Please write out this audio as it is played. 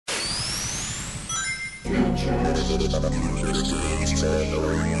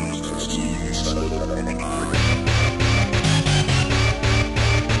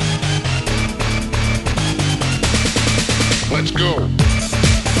Let's go.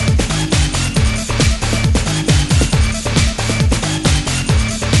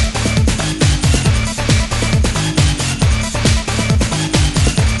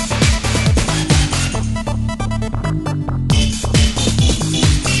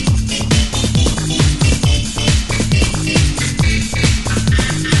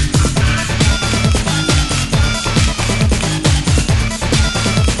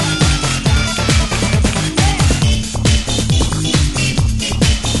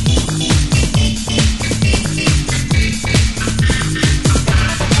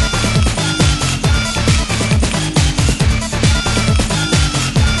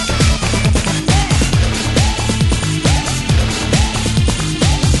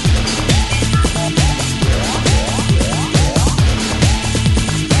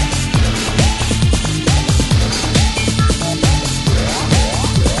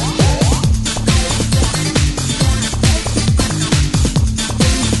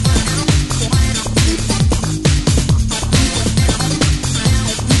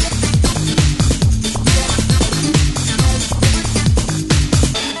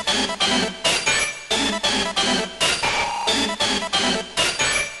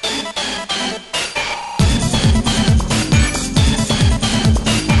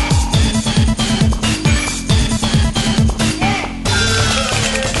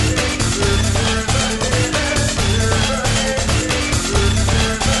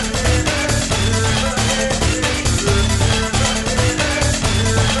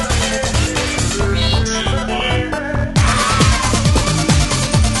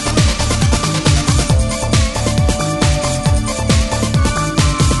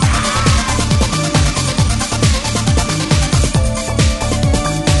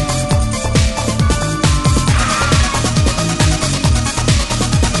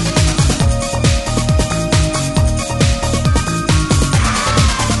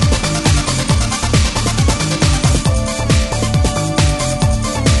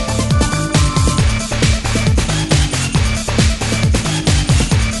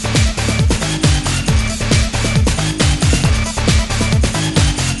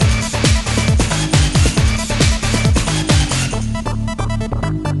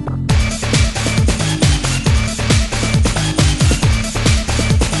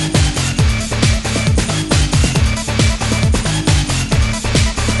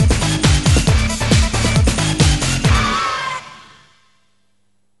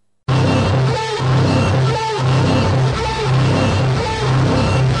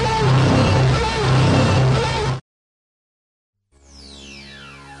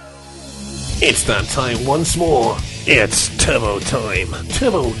 It's that time once more. It's Turbo Time.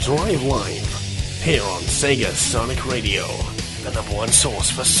 Turbo Drive Live. Here on Sega Sonic Radio. The number one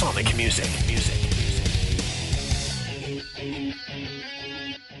source for Sonic music.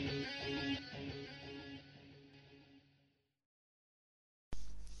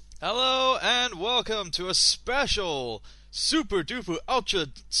 Hello and welcome to a special Super Duper Ultra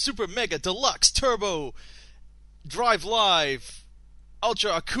Super Mega Deluxe Turbo Drive Live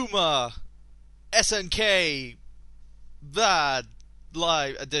Ultra Akuma SNK that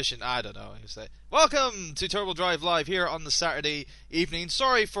live edition. I don't know how to say. Welcome to Turbo Drive Live here on the Saturday evening.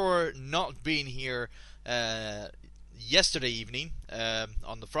 Sorry for not being here yesterday evening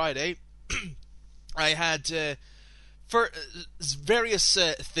on the Friday. I had for various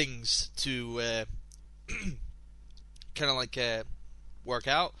things to kind of like work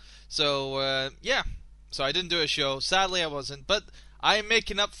out. So yeah, so I didn't do a show. Sadly, I wasn't, but I am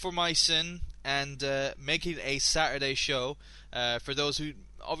making up for my sin and making a Saturday show for those who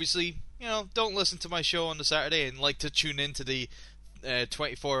obviously don't listen to my show on the Saturday and like to tune into the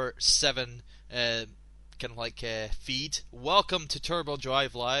 24/7 kind of like feed. Welcome to Turbo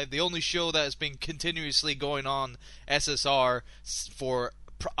Drive Live, the only show that has been continuously going on SSR for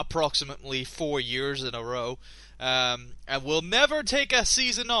approximately 4 years in a row, and will never take a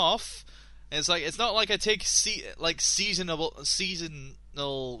season off. It's not like I take seasonal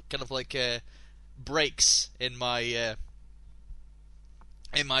kind of like breaks in my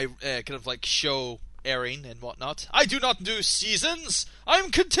kind of like show airing and whatnot. I do not do seasons. I'm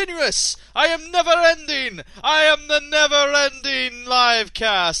continuous. I am never ending. I am the never ending live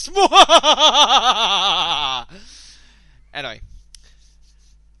cast. Anyway,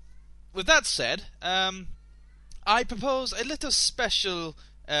 with that said, I propose a little special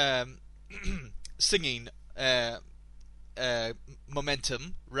singing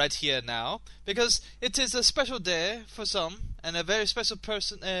momentum right here now, because it is a special day for some, and a very special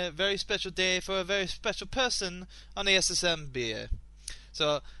day for a very special person on the SSMB.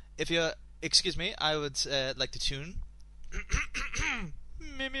 So, if you excuse me, I would like to tune.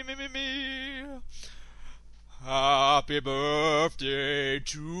 me. Happy birthday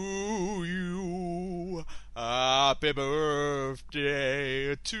to you. Happy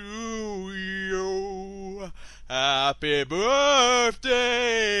birthday to you. Happy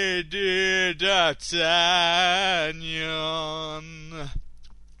birthday, dear D'Artagnan.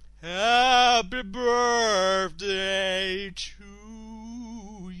 Happy birthday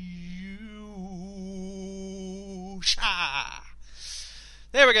to you. Sha!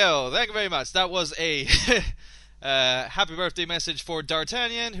 There we go. Thank you very much. That was a happy birthday message for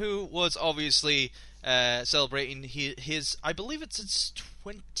D'Artagnan, who was obviously celebrating his, I believe it's his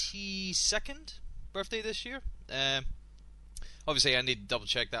 22nd birthday this year. Obviously, I need to double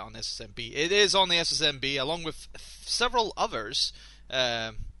check that on SSMB. It is on the SSMB, along with several others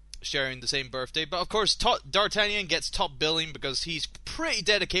sharing the same birthday. But of course, D'Artagnan gets top billing because he's pretty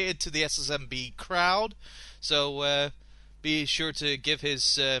dedicated to the SSMB crowd. So be sure to give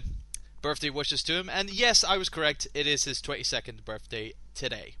his birthday wishes to him. And yes, I was correct. It is his 22nd birthday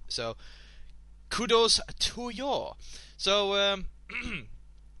today. So kudos to you. So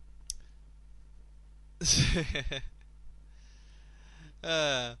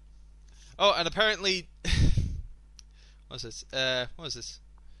oh, and apparently what's this? What is this?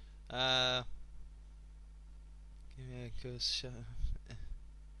 Give me a ghost shout.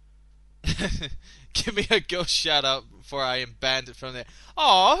 Give me a ghost shout out before I am banned from there.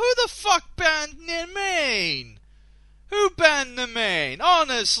 Oh, who the fuck banned the main? Who banned the main?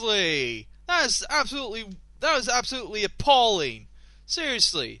 Honestly, that was absolutely appalling.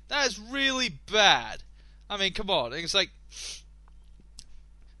 Seriously, that is really bad. I mean, come on. It's like,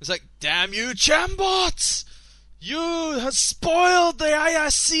 damn you, Chambots! You have spoiled the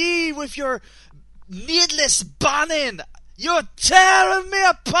IRC with your needless banning. You're tearing me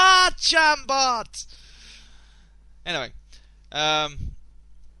apart, Chambot! Anyway.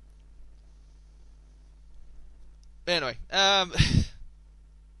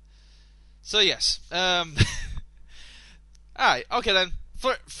 So yes. Alright, okay then.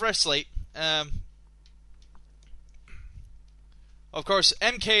 Fresh slate. Of course,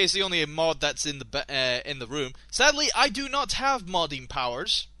 MK is the only mod that's in the room. Sadly, I do not have modding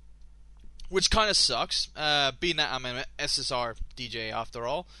powers, which kind of sucks, being that I'm an SSR DJ after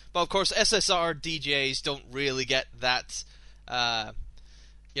all. But of course, SSR DJs don't really get that, that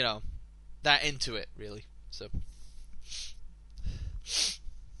into it, really. So,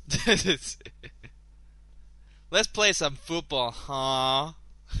 let's play some football, huh?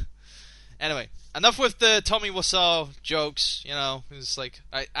 Anyway, enough with the Tommy Wiseau jokes. It's like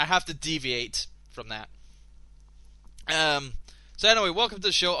I have to deviate from that. So anyway, welcome to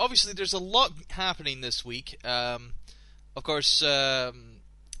the show. Obviously, there's a lot happening this week. Of course, some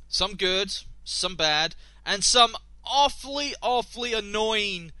good, some bad, and some awfully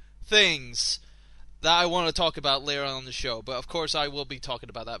annoying things that I want to talk about later on the show. But of course, I will be talking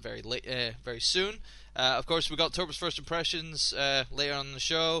about that very soon. Of course, we got Turbo's First Impressions later on in the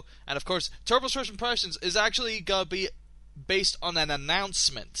show. And of course, Turbo's First Impressions is actually going to be based on an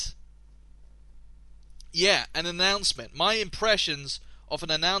announcement. Yeah, an announcement. My impressions of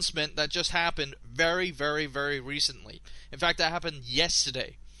an announcement that just happened very recently. In fact, that happened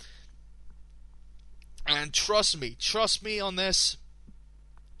yesterday. And trust me on this,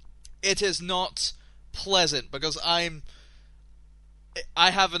 it is not pleasant, because I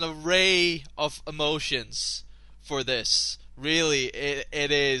have an array of emotions for this. Really,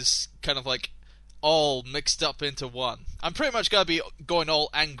 it is kind of like all mixed up into one. I'm pretty much going to be going all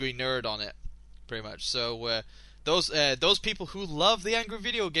angry nerd on it, pretty much. So those people who love the angry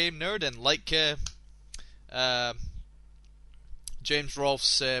video game nerd and like James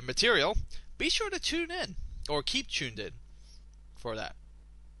Rolfe's material, be sure to tune in, or keep tuned in for that.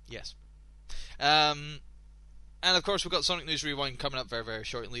 Yes. And of course, we've got Sonic News Rewind coming up very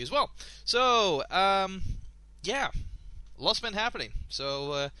shortly as well. So, yeah, lots been happening.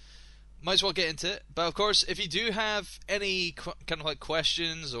 So, might as well get into it. But of course, if you do have any kind of like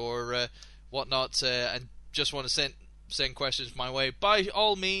questions or whatnot, and just want to send questions my way, by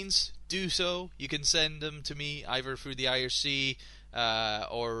all means, do so. You can send them to me either through the IRC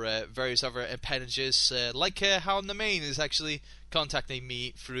or various other appendages, like how the main is actually contacting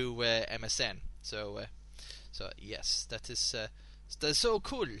me through MSN. So yes, that's so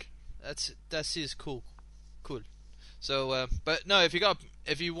cool. That is cool. So, but no,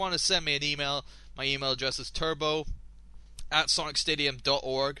 if you want to send me an email, my email address is turbo at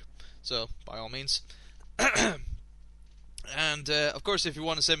sonicstadium.org, so by all means. And, of course, if you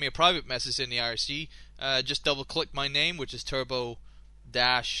want to send me a private message in the IRC, just double-click my name, which is Turbo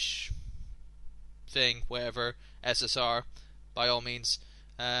dash thing, whatever, SSR, by all means.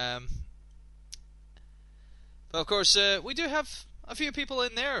 But, of course, we do have a few people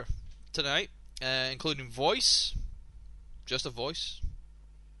in there tonight, including Voice. Just a Voice.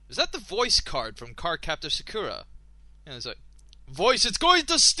 Is that the voice card from Card Captor Sakura? And it's like, Voice, it's going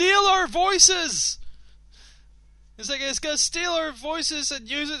to steal our voices! It's like, it's going to steal our voices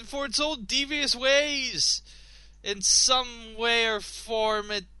and use it for its own devious ways. In some way or form,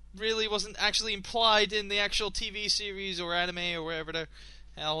 it really wasn't actually implied in the actual TV series or anime or wherever the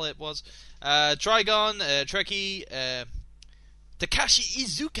hell it was. Trigon, Trekkie, Takashi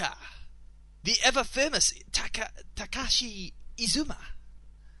Izuka, the ever-famous Takashi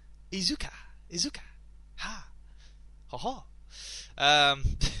Izuka, ha, ha ha.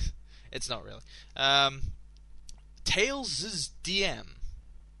 It's not really. Tails' DM.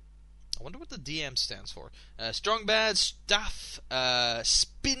 I wonder what the DM stands for. Strong Bad Staff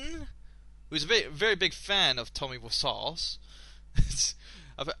Spin, who's a very big fan of Tommy Wiseau's.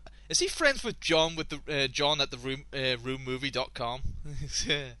 Is he friends with John John at the roommovie.com?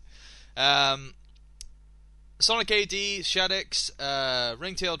 Sonic AD, Shaddix,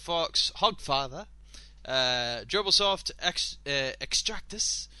 Ringtailed Fox, Hogfather, Gerbilsoft,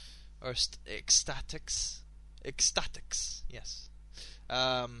 Extractus, or Ecstatics, yes.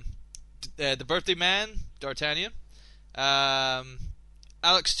 The Birthday Man, D'Artagnan.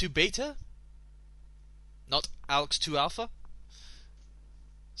 Alex 2 Beta, not Alex 2 Alpha.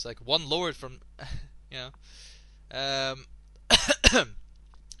 It's like one lowered from,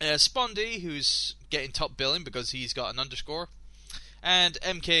 Spondy, who's getting top billing because he's got an underscore. And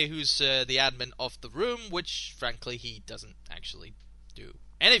MK, who's the admin of the room, which, frankly, he doesn't actually do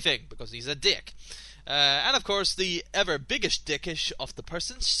anything because he's a dick. And, of course, the ever biggest dickish of the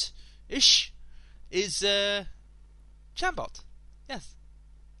persons-ish is Chambot. Yes,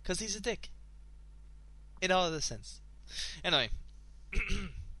 because he's a dick. In all other sense. Anyway.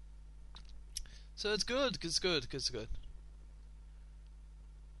 So it's good.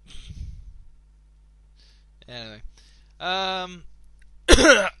 Anyway.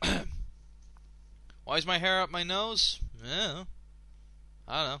 Why is my hair up my nose? I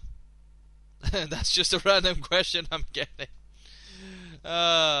don't know. That's just a random question I'm getting.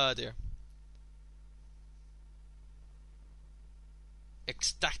 Oh dear.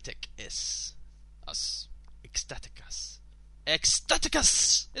 Ecstaticus. Ecstaticus.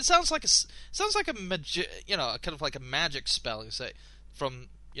 Ecstaticus. It sounds like a kind of like a magic spell. You say from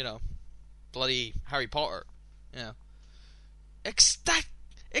bloody Harry Potter.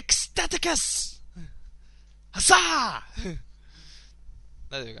 Ecstaticus. Huzzah!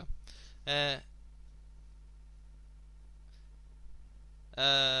 There you go.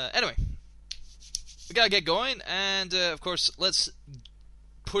 Anyway, we gotta get going, and of course, let's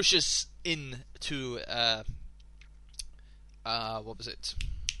push us into what was it?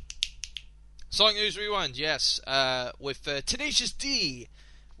 Song News Rewind, yes, with Tenacious D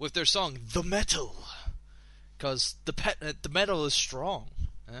with their song "The Metal," because the metal is strong.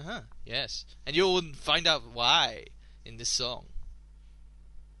 Yes, and you'll find out why in this song.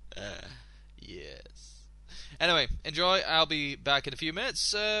 Yes. Anyway, enjoy. I'll be back in a few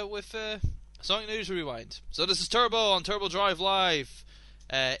minutes with Sonic News Rewind. So this is Turbo on Turbo Drive Live.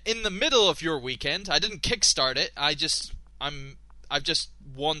 In the middle of your weekend. I didn't kickstart it. I've just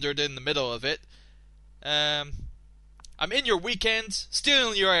wandered in the middle of it. I'm in your weekend,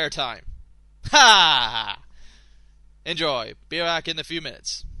 stealing your airtime. Ha! Enjoy. Be back in a few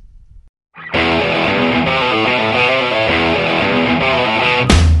minutes.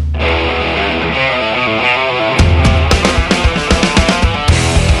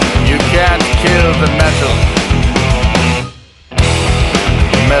 You can't kill the metal.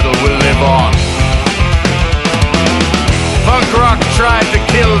 Metal will live on. Punk rock tried to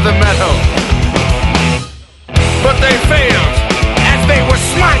kill the metal, but they failed as they were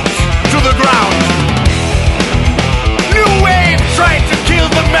smite to the ground. New wave tried to kill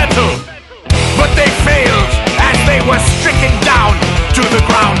the metal, but they failed as they were stricken down to the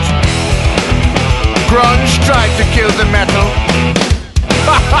ground. Grunge tried to kill the metal.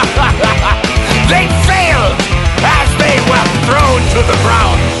 They failed as they were thrown to the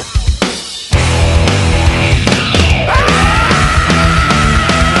ground.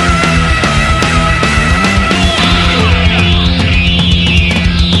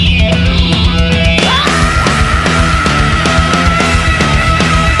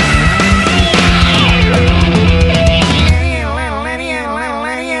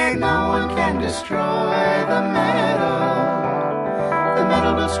 and destroy the metal. The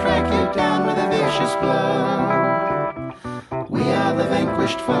metal will strike you down with a vicious blow. We are the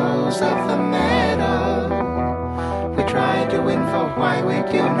vanquished foes of the metal. We try to win for why we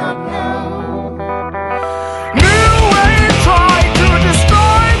do not know. New Wave tried to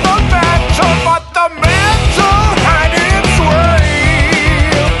destroy the metal, but the metal had its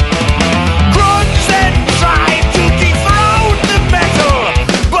way. Grunge then tried to dethrone the metal,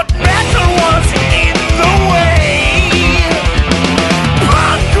 but metal was in the way.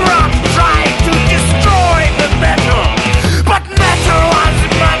 Punk rock tried to destroy the metal, but metal was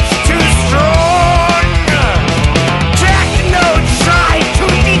much too strong. Techno tried to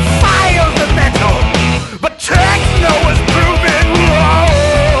defile the metal, but techno was proven wrong.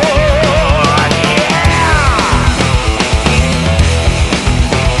 Yeah!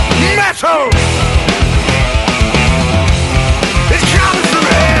 Metal! It comes from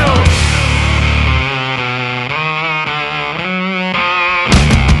hell!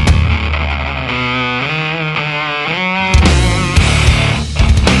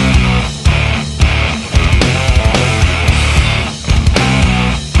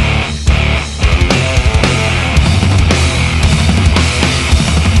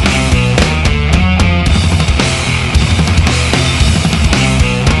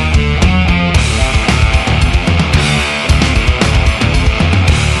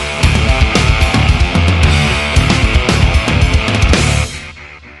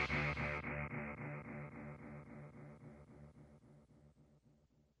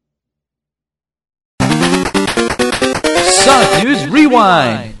 Sonic News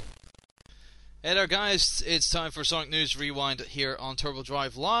Rewind! Hey there guys, it's time for Sonic News Rewind here on Turbo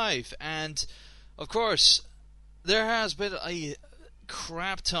Drive Live, and of course there has been a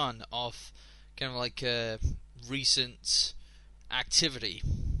crap ton of kind of like recent activity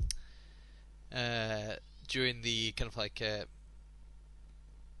during the kind of like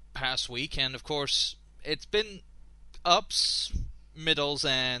past week, and of course it's been ups, middles,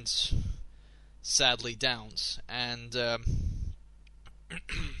 and sadly downs, and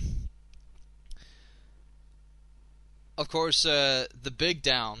of course the big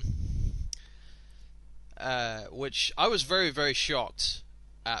down, which I was very, very shocked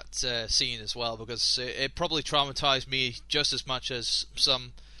at seeing as well, because it probably traumatized me just as much as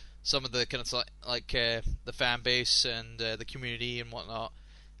some of the kind of like the fan base and the community and whatnot.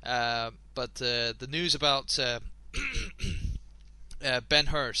 But the news about Ben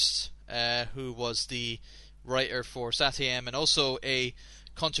Hurst, who was the writer for SatAM and also a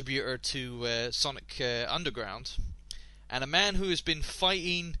contributor to Sonic Underground, and a man who has been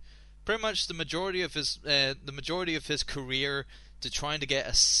fighting pretty much the majority of his career to trying to get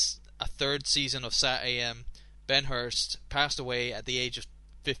a third season of SatAM. Ben Hurst passed away at the age of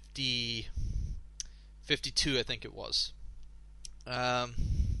 52, I think it was.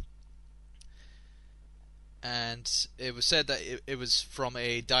 And it was said that it was from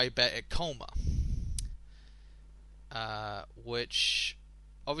a diabetic coma, which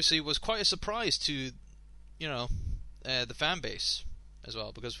obviously was quite a surprise to, the fan base as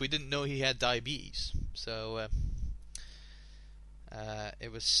well, because we didn't know he had diabetes. So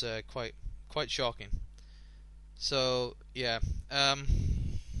it was quite shocking. So yeah, I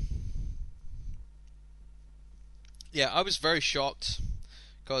was very shocked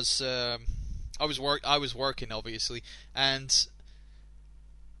because I was working obviously, and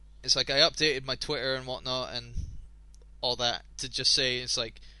it's like I updated my Twitter and whatnot and all that to just say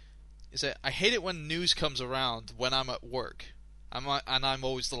I hate it when news comes around when I'm at work. I'm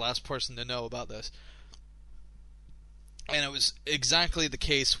always the last person to know about this, and it was exactly the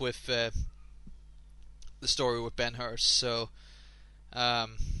case with the story with Ben Hurst. So, I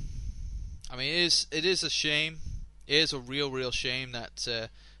mean, it is a shame. It is a real shame that a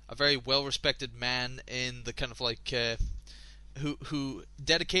very well-respected man in the kind of like who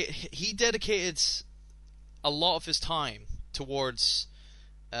dedicated a lot of his time towards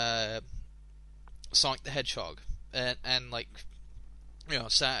Sonic the Hedgehog and like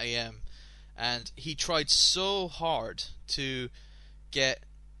SatAM, and he tried so hard to get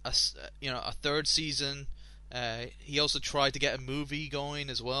a third season. He also tried to get a movie going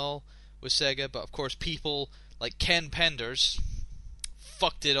as well with Sega, but of course people like Ken Penders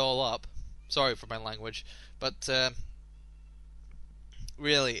fucked it all up. Sorry for my language, but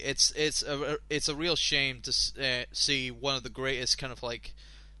really, it's a real shame to see one of the greatest kind of like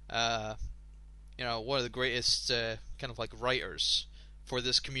one of the greatest kind of like writers for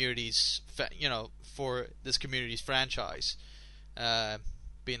this community's for this community's franchise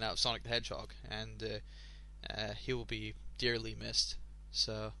being out Sonic the Hedgehog, and he will be dearly missed.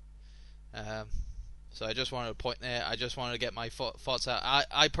 So So I just wanted to point there. I just wanted to get my thoughts out.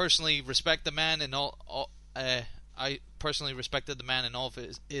 I personally respect the man in I personally respected the man in all of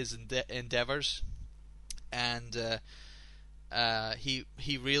his endeavors, and he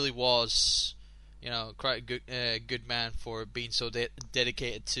really was, quite a good man for being so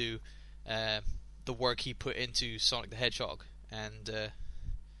dedicated to the work he put into Sonic the Hedgehog. And of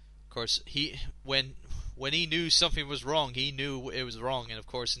course, when he knew something was wrong, he knew it was wrong. And of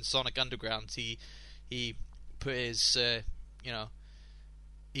course, in Sonic Underground, he put his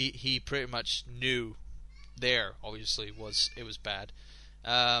he pretty much knew there. Obviously, it was bad.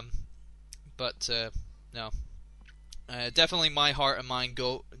 But no, definitely my heart and mind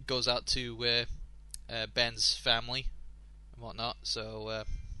goes out to Ben's family and whatnot. So,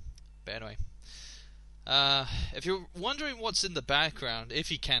 but anyway. If you're wondering what's in the background, if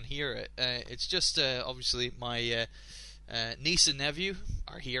you can hear it, it's just obviously my niece and nephew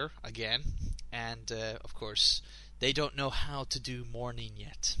are here again, and of course they don't know how to do mourning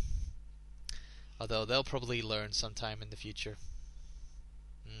yet, although they'll probably learn sometime in the future.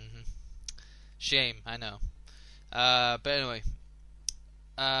 Shame, I know. But anyway,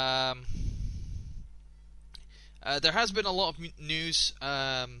 there has been a lot of news.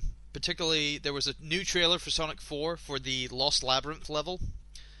 Particularly, there was a new trailer for Sonic 4 for the Lost Labyrinth level.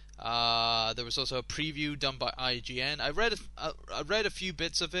 There was also a preview done by IGN. I read a few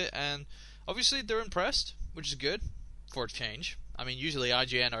bits of it, and obviously they're impressed, which is good for a change. I mean, usually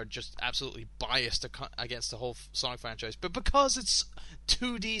IGN are just absolutely biased against the whole Sonic franchise, but because it's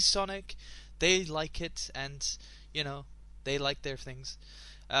 2D Sonic, they like it, and they like their things.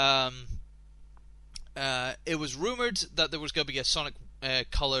 It was rumored that there was going to be a Sonic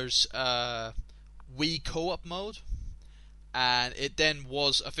Colors Wii co-op mode, and it then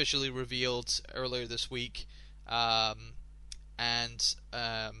was officially revealed earlier this week. I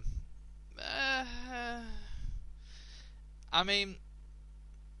mean,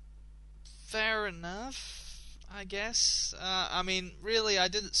 fair enough, I guess. I mean, really, I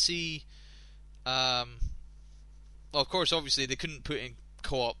didn't see. Well, of course, obviously, they couldn't put in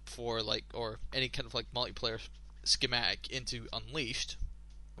co-op for or any kind of multiplayer schematic into Unleashed,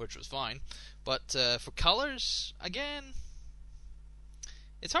 which was fine, but for colors, again,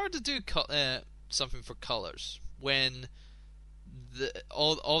 it's hard to do something for colors when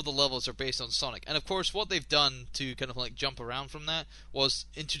all the levels are based on Sonic. And of course, what they've done to kind of jump around from that was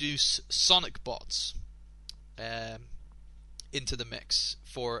introduce Sonic bots into the mix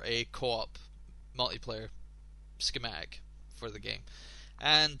for a co-op multiplayer schematic for the game.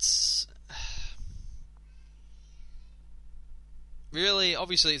 And really,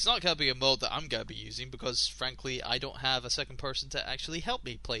 obviously, it's not going to be a mode that I'm going to be using because, frankly, I don't have a second person to actually help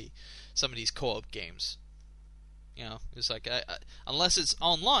me play some of these co-op games. It's like, unless it's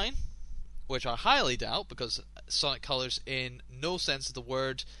online, which I highly doubt, because Sonic Colors, in no sense of the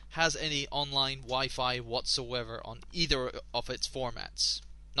word, has any online Wi-Fi whatsoever on either of its formats.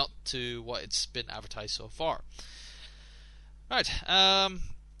 Not to what it's been advertised so far. Right,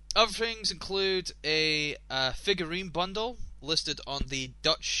 other things include a figurine bundle listed on the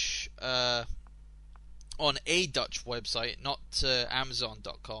Dutch, on a Dutch website, not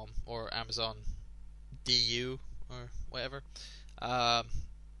Amazon.com or Amazon DU or whatever.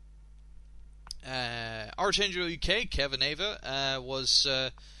 Archangel UK, Kevin Ava, was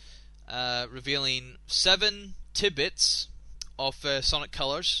revealing 7 tidbits of Sonic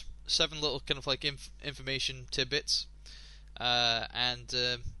Colors, 7 little kind of information tidbits, and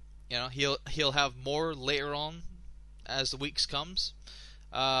he'll have more later on as the weeks comes.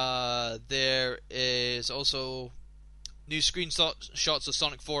 There is also new screenshots of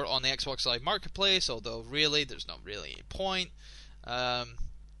Sonic 4 on the Xbox Live Marketplace, although really there's not really any point. And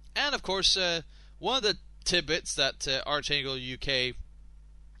of course, one of the tidbits that Archangel UK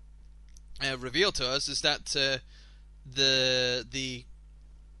revealed to us is that the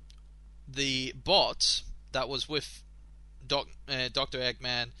bot that was with Dr.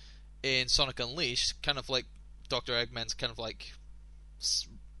 Eggman in Sonic Unleashed, kind of like Dr. Eggman's kind of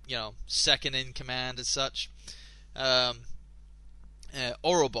second in command as such.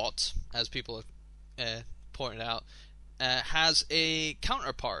 Orobot, as people have pointed out, has a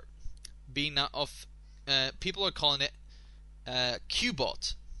counterpart, being that of people are calling it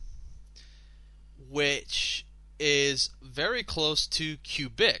Qbot, which is very close to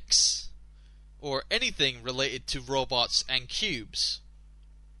Cubix, or anything related to robots and cubes,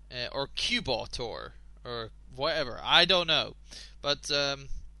 or Qbot, or whatever. I don't know, but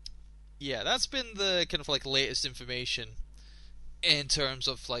yeah, that's been the kind of latest information in terms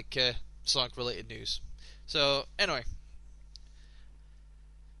of Sonic related news. So anyway,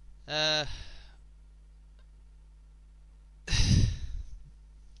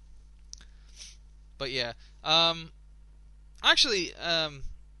 But yeah, actually, that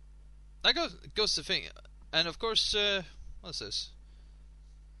goes to thing, and of course, what's this?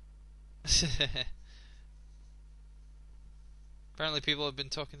 Apparently, people have been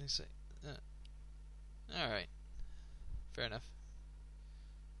talking and say, all right, fair enough.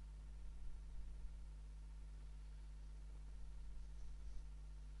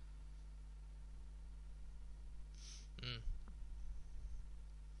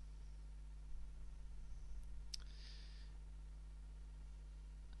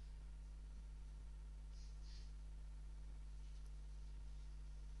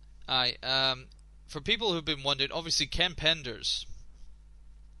 For people who've been wondering, obviously Ken Penders,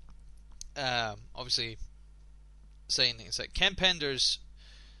 obviously saying things like Ken Penders,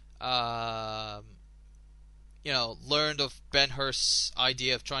 learned of Ben Hurst's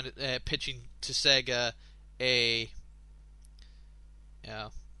idea of trying to pitching to Sega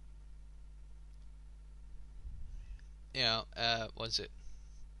what's it?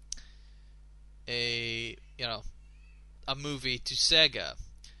 A movie to Sega.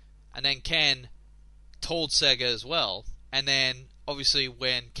 And then Ken told Sega as well. And then, obviously,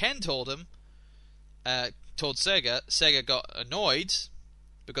 when Ken told Sega, Sega got annoyed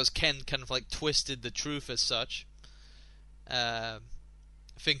because Ken kind of like twisted the truth as such,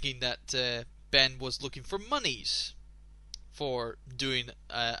 thinking that Ben was looking for monies for doing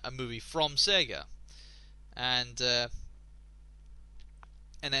a movie from Sega, and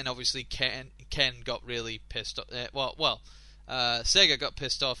then obviously Ken got really pissed off. Sega got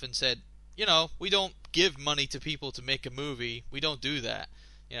pissed off and said, we don't give money to people to make a movie. We don't do that.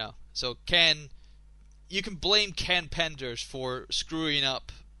 So Ken, you can blame Ken Penders for screwing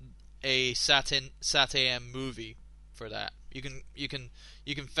up a Sat.AM movie for that. You can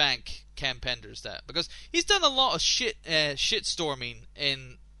thank Ken Penders that, because he's done a lot of shit storming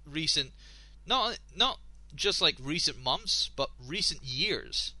in recent, not just like recent months, but recent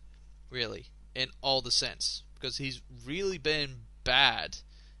years, really, in all the sense. Because he's really been bad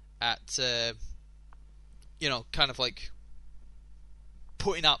at, kind of like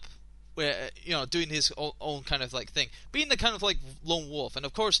putting up, doing his own kind of like thing, being the kind of like lone wolf. And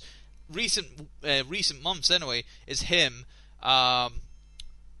of course, recent months anyway is him,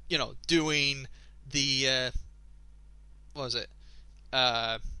 doing the what was it?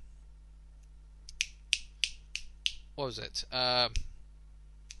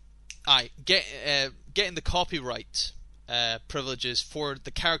 Getting the copyright privileges for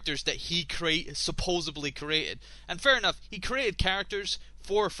the characters that he supposedly created. And fair enough, he created characters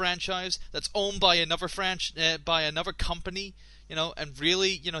for a franchise that's owned by another company, and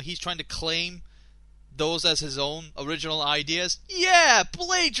really, he's trying to claim those as his own original ideas. Yeah,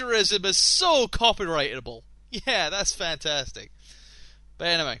 plagiarism is so copyrightable. Yeah, that's fantastic. But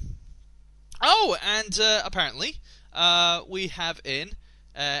anyway. Oh, and apparently, we have in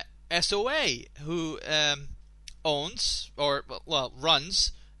SOA, who owns, or,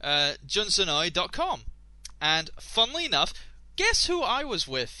 runs, Junsanoi.com. And funnily enough, guess who I was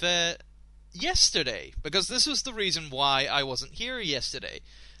with yesterday? Because this was the reason why I wasn't here yesterday.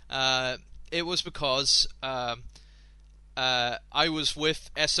 It was because I was with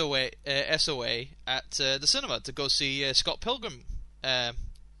SOA at the cinema to go see Scott Pilgrim at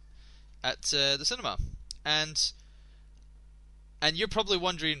the cinema. And you're probably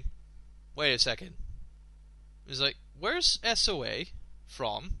wondering, wait a second. It's like, where's SOA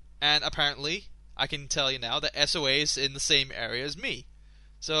from? And apparently, I can tell you now that SOA is in the same area as me.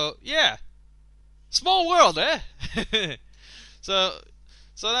 So, yeah. Small world, eh? So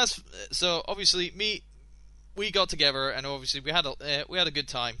obviously, we got together, and obviously we had a good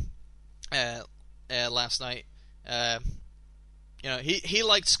time last night. He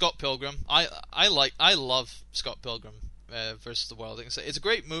liked Scott Pilgrim. I love Scott Pilgrim versus the World. It's a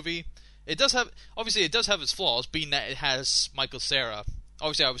great movie. It does have its flaws, being that it has Michael Cera.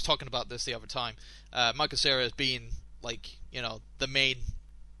 Obviously, I was talking about this the other time. Michael Cera as being the main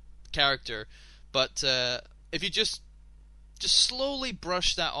character, but if you just slowly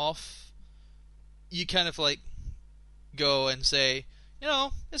brush that off, you kind of like go and say,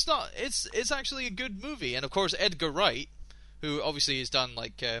 it's actually a good movie. And of course, Edgar Wright, who obviously has done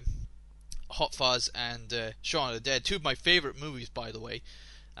like Hot Fuzz and Shaun of the Dead, two of my favorite movies, by the way,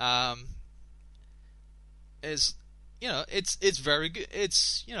 is it's very good.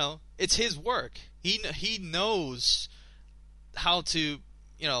 It's his work. He knows how to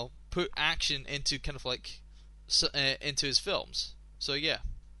put action into kind of like into his films. So yeah.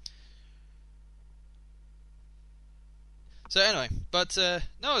 So anyway, but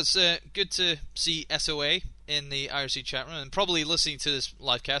no, it's good to see SOA in the IRC chat room and probably listening to this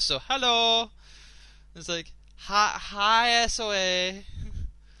live cast. So hello, it's like hi SOA.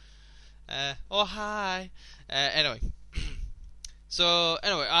 Oh hi. Anyway, so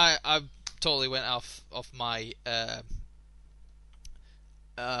anyway, I totally went off my kind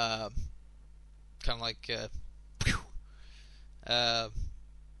of like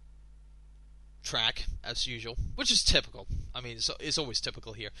track as usual, which is typical. I mean, it's always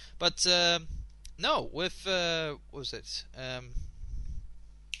typical here. But no, with what was it?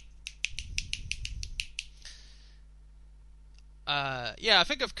 Yeah, I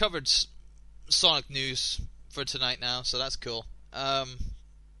think I've covered Sonic news for tonight now, so that's cool. Now,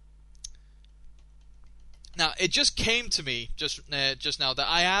 it just came to me just now that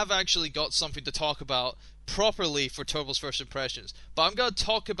I have actually got something to talk about properly for Turbo's First Impressions, but I'm going to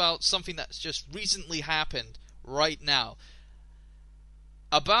talk about something that's just recently happened right now.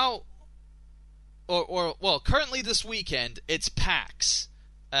 Well, currently this weekend, it's PAX.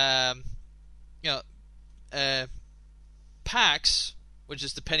 PAX, which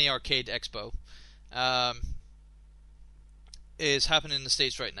is the Penny Arcade Expo, is happening in the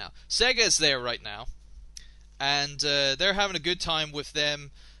States right now. Sega is there right now, and they're having a good time with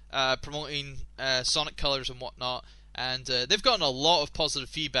them promoting Sonic Colors and whatnot, and they've gotten a lot of positive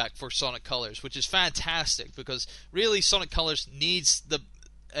feedback for Sonic Colors, which is fantastic, because really Sonic Colors needs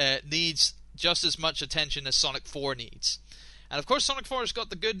just as much attention as Sonic 4 needs. And of course Sonic 4 has got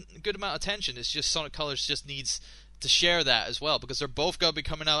the good amount of attention. It's just Sonic Colors just needs to share that as well, because they're both going to be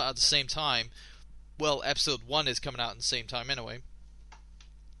coming out at the same time. Well, episode 1 is coming out at the same time anyway.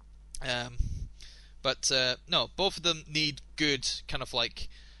 But no, both of them need good kind of like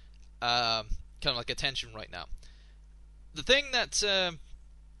attention right now. The thing that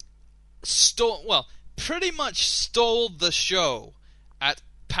pretty much stole the show at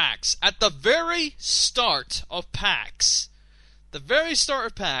PAX, at the very start of PAX,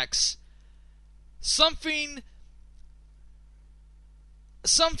 something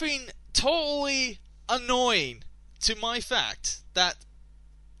totally annoying to my fact that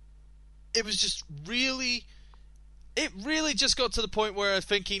it was just really just got to the point where I'm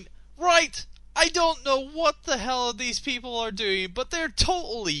thinking, right, I don't know what the hell these people are doing, but they're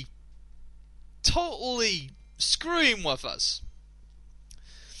totally screwing with us.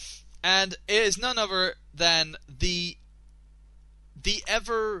 And it is none other than the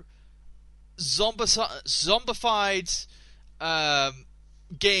ever zombified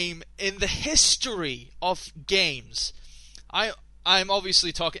game in the history of games. I'm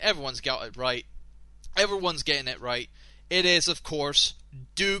obviously talking, everyone's got it right. Everyone's getting it right. It is, of course,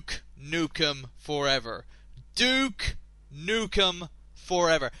 Duke Nukem Forever. Duke Nukem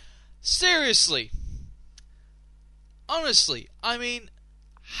Forever. Seriously. Honestly, I mean,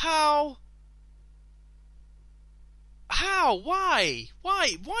 how? Why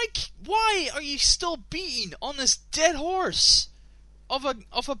are you still beating on this dead horse of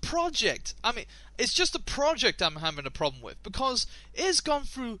a project? I mean, it's just a project I'm having a problem with, because it's gone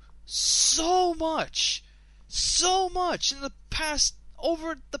through so much in the past,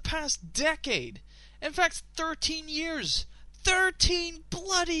 over the past decade. In fact, 13 years. 13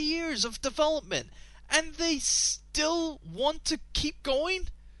 bloody years of development. And they still want to keep going?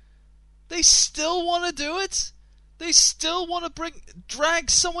 They still want to do it? They still want to drag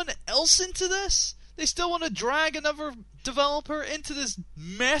someone else into this? They still want to drag another developer into this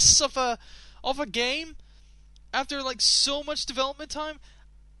mess of a game after like so much development time?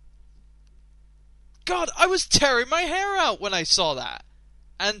 God, I was tearing my hair out when I saw that.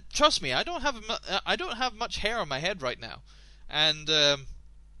 And trust me, I don't have much hair on my head right now. And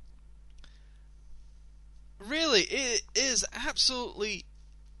really, it is absolutely,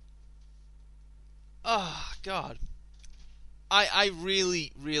 oh God, I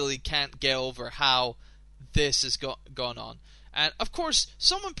really can't get over how this has gone on. And of course,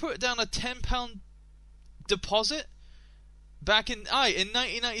 someone put down a £10 deposit back in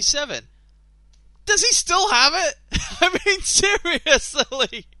 1997. Does he still have it? I mean,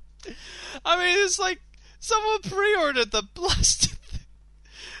 seriously. I mean, it's like someone pre-ordered the blasted thing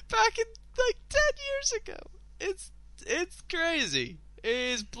back in like 10 years ago. It's crazy. It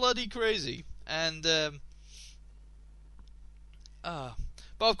is bloody crazy. And but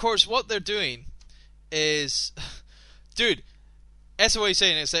of course, what they're doing is, dude, SOA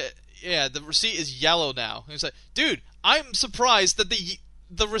saying it's the receipt is yellow now. It's like, dude, I'm surprised that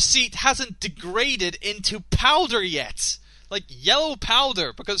the receipt hasn't degraded into powder yet. Like yellow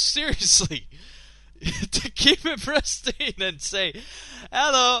powder, because seriously, to keep it pristine and say,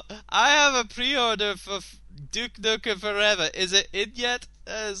 hello, I have a pre-order for Duke Nukem Forever, is it in yet?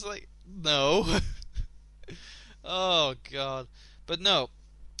 It's like, no. Oh god. But no,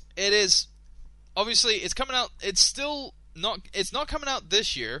 it is. Obviously, it's coming out. It's not coming out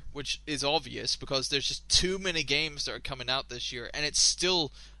this year, which is obvious because there's just too many games that are coming out this year, and it's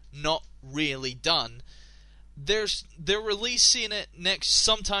still not really done. They're releasing it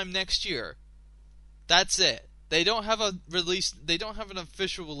sometime next year. That's it. They don't have a release. They don't have an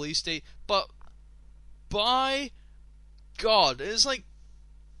official release date. But by God, it's like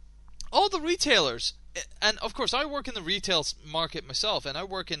all the retailers. And of course, I work in the retail market myself, and I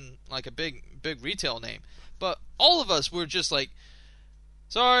work in like a big retail name. But all of us were just like,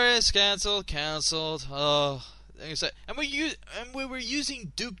 sorry, it's cancelled. Oh, and we were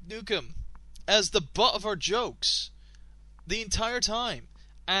using Duke Nukem as the butt of our jokes the entire time,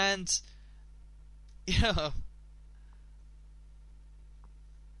 and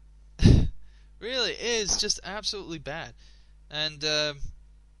really is just absolutely bad, and.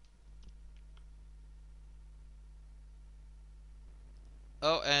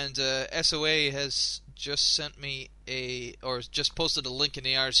 Oh, and SOA has just sent me just posted a link in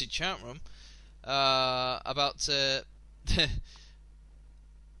the IRC chat room about it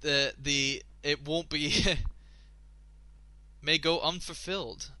won't be may go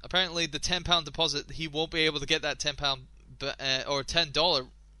unfulfilled. Apparently, the £10 deposit, he won't be able to get that £10 or $10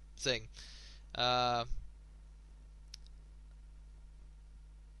 thing.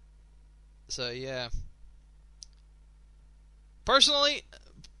 So yeah. Personally,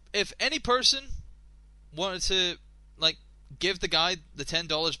 if any person wanted to like give the guy the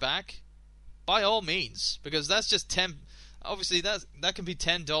 $10 back, by all means, because that's just obviously that can be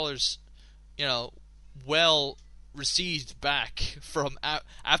 $10, well received back from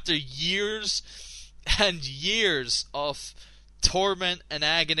after years and years of torment and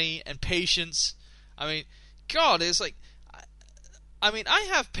agony and patience. I mean, God, it's like, I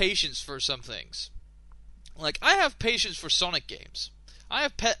have patience for some things. Like, I have patience for Sonic games. I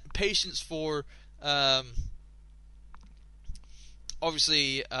have patience for,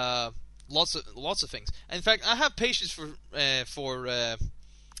 obviously, lots of things. And in fact, I have patience for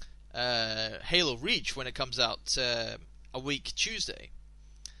Halo Reach when it comes out a week Tuesday.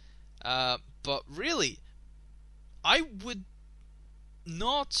 But really, I would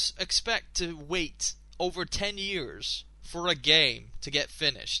not expect to wait over 10 years for a game to get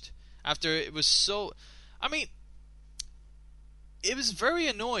finished after it was so... it was very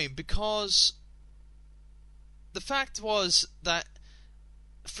annoying because the fact was that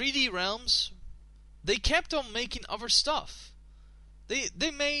 3D Realms, they kept on making other stuff.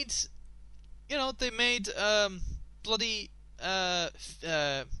 They made, bloody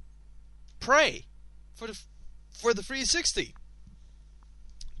Prey for the 360.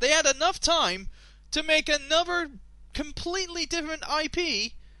 They had enough time to make another completely different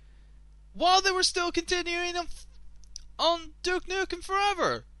IP while they were still continuing on Duke Nukem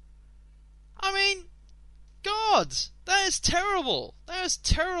Forever. God, that is terrible. That is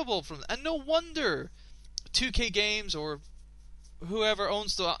terrible and no wonder 2K Games or whoever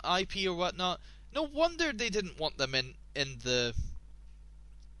owns the IP or whatnot, no wonder they didn't want them in the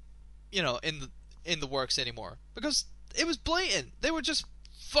in the works anymore, because it was blatant. They were just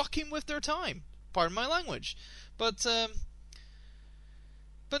fucking with their time. Pardon my language. But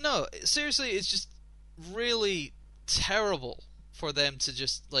no, seriously, it's just really terrible for them to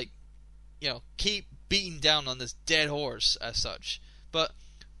just keep beating down on this dead horse as such. But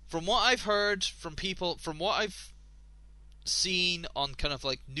from what I've heard from people, from what I've seen on kind of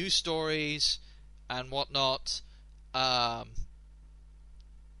like news stories and whatnot,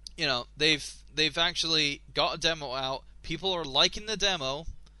 they've actually got a demo out. People are liking the demo.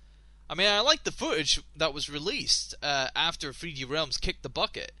 I like the footage that was released after 3D Realms kicked the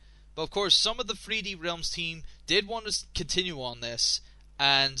bucket. But of course, some of the 3D Realms team did want to continue on this,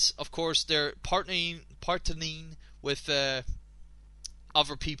 and of course they're partnering with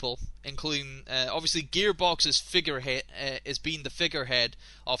other people, including obviously Gearbox's figurehead is being the figurehead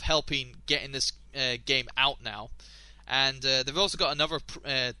of helping getting this game out now, and they've also got another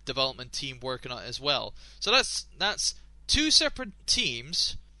development team working on it as well. So that's two separate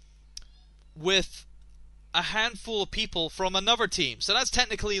teams with a handful of people from another team. So that's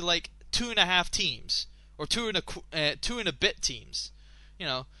technically like 2.5 teams, or two and a bit teams,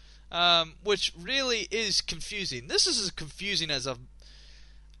 which really is confusing. This is as confusing as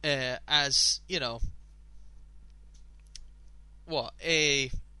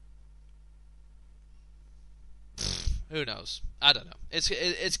who knows? I don't know.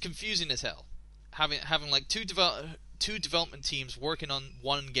 It's confusing as hell. Having like two development teams working on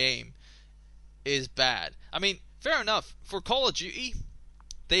one game is bad. I mean, fair enough. For Call of Duty,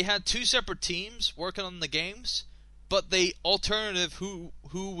 they had 2 separate teams working on the games, but the alternative who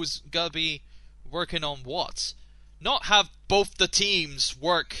was gonna be working on what? Not have both the teams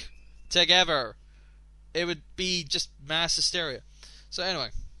work together. It would be just mass hysteria. So anyway.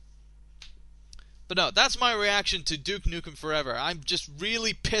 But no, that's my reaction to Duke Nukem Forever. I'm just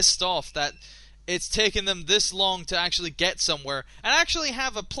really pissed off that it's taken them this long to actually get somewhere and actually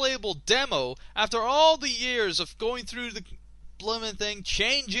have a playable demo after all the years of going through the blooming thing,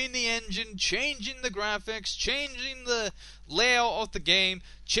 changing the engine, changing the graphics, changing the layout of the game,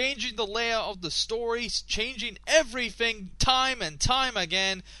 changing the layout of the stories, changing everything time and time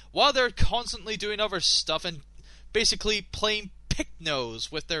again, while they're constantly doing other stuff and basically playing pick-nose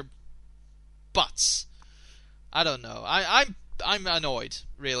with their butts. I don't know. I'm annoyed,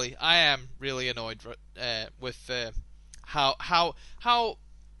 really. I am really annoyed with how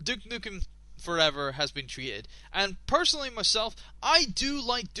Duke Nukem Forever has been treated. And personally myself, I do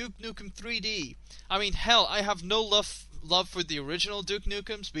like Duke Nukem 3D. I mean, hell, I have no love for the original Duke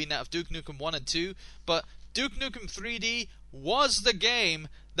Nukems, being that of Duke Nukem 1 and 2, but Duke Nukem 3D was the game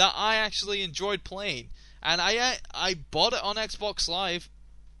that I actually enjoyed playing. And I bought it on Xbox Live,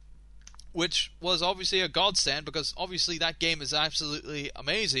 which was obviously a godsend, because obviously that game is absolutely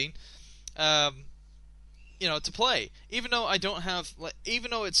amazing, to play. Even though I don't have,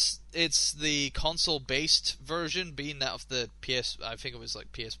 even though it's the console-based version, being that of the I think it was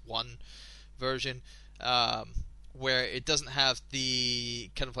like PS1 version, where it doesn't have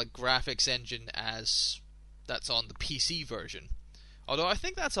the kind of like graphics engine as that's on the PC version. Although I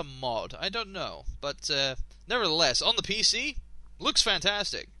think that's a mod, I don't know, but nevertheless, on the PC, looks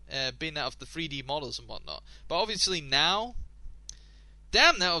fantastic. Being out of the 3D models and whatnot. But obviously now,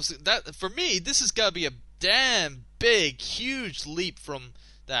 that for me, this has got to be a damn big, huge leap from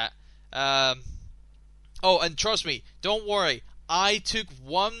that. Oh, and trust me, don't worry. I took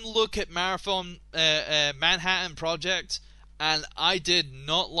one look at Manhattan Project, and I did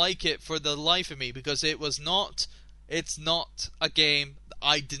not like it for the life of me, because it's not a game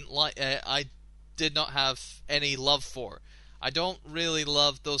I didn't like. I did not have any love for. I don't really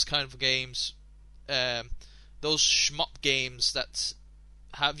love those kind of games, those shmup games that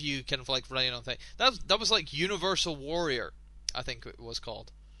have you kind of like running on things. That was like Universal Warrior, I think it was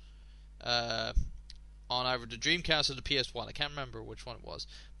called, on either the Dreamcast or the PS1. I can't remember which one it was,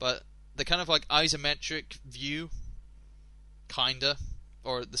 but the kind of like isometric view, kinda,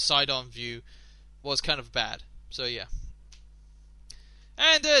 or the side-on view, was kind of bad. So yeah.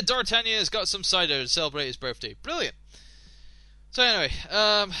 And D'Artagnan has got some cider to celebrate his birthday. Brilliant. So anyway,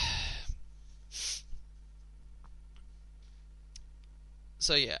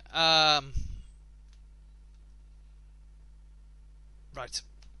 so yeah, right.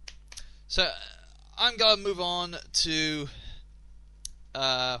 So I'm gonna move on to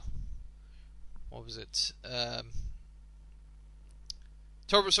what was it?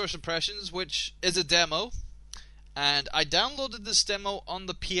 Turbo Source Impressions, which is a demo, and I downloaded this demo on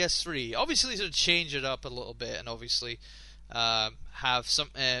the PS3. Obviously to change it up a little bit, and obviously have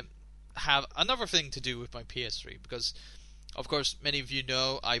another thing to do with my PS3, because of course many of you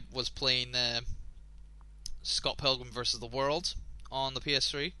know I was playing Scott Pilgrim vs. the World on the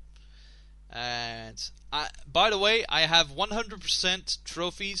PS3, and by the way, I have 100%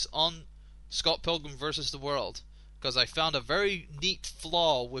 trophies on Scott Pilgrim vs. the World, because I found a very neat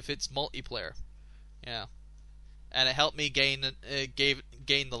flaw with its multiplayer. Yeah. And it helped me gain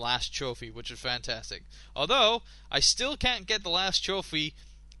the last trophy, which is fantastic. Although I still can't get the last trophy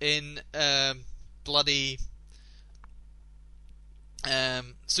in bloody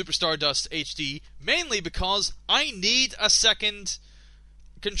Super Stardust HD, mainly because I need a second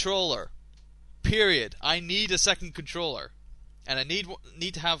controller. Period. I need a second controller, and I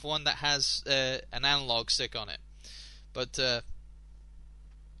need to have one that has an analog stick on it. But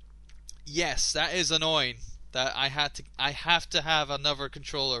yes, that is annoying. That I have to have another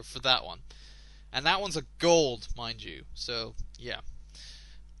controller for that one, and that one's a gold, mind you. So yeah.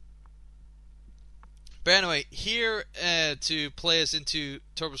 But anyway, here to play us into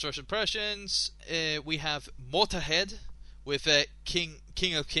Turbo Source Impressions, we have Motorhead with King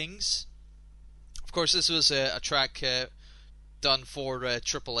of Kings. Of course, this was a track done for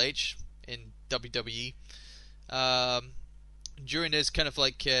Triple H in WWE. During this kind of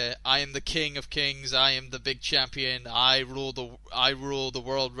like, I am the King of Kings, I am the big champion, I rule the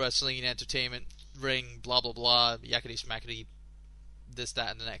World Wrestling Entertainment ring, blah blah blah, yakety smackety, this, that,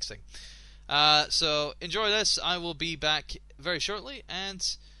 and the next thing. So enjoy this. I will be back very shortly, and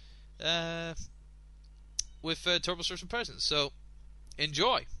with Turbo Source Impressions. So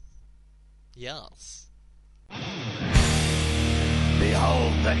enjoy. Yes.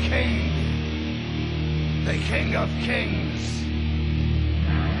 Behold the King of Kings.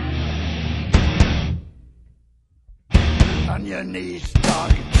 On your knees,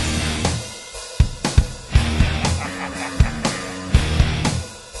 dog.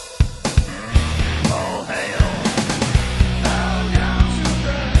 All hail. Bow down to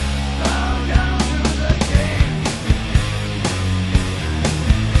the King.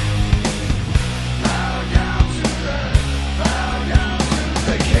 Bow down to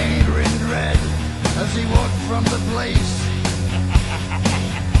the King grinned red as he walked from the place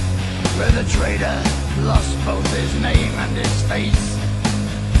where the traitor lost both his name and his face.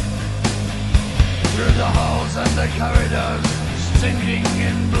 Through the halls and the corridors, stinking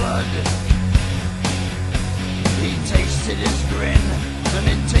in blood, he tasted his grin, and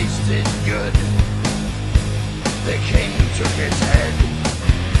it tasted good. The king took his head,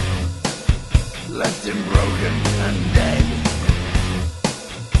 left him broken and dead.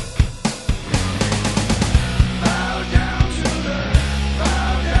 Bow down to the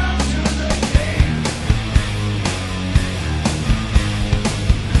king.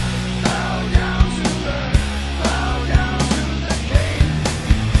 Bow down to the king.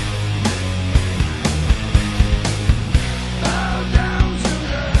 Bow down to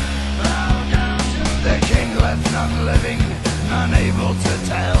the king left none living, unable to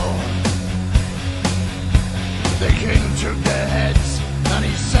tell. The king took their heads and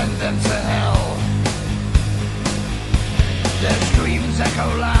he sent them to hell. Their screams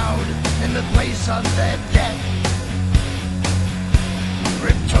echo loud in the place of their death.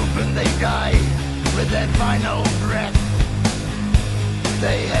 Ripped open they die with their final breath.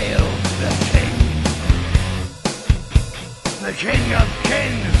 They hail the King of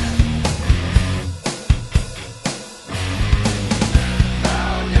Kings.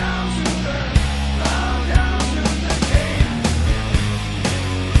 Bow down to the king.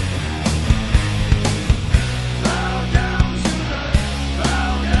 Bow down to the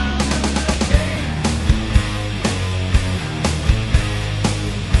king.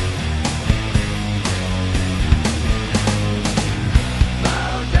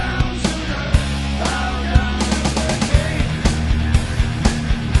 Bow down to the king.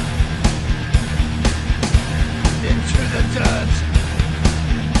 Into the dirt.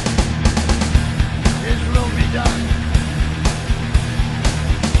 His will be done.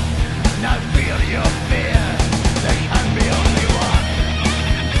 Now feel your fear. There can be only one.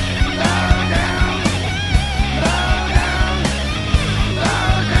 Bow down. Bow down.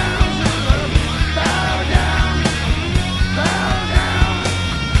 Bow down to the. Bow down. Bow down.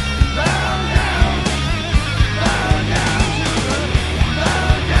 Bow down. Bow down to the. Bow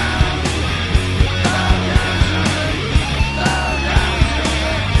down. Bow down to the. Bow down to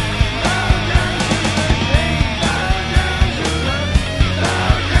the. Bow down to the king. Bow down to the.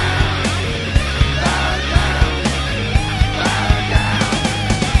 Bow down. Bow down. Bow down.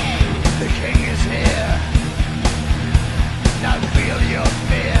 The king is here. Now feel your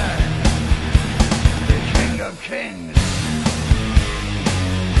fear. The King of Kings.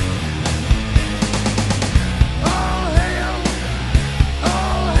 All hail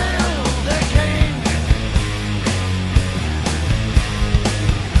the king.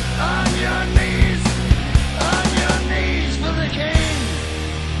 On your knees for the king.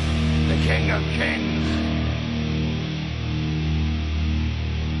 The King of Kings.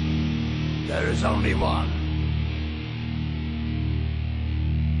 There is only one.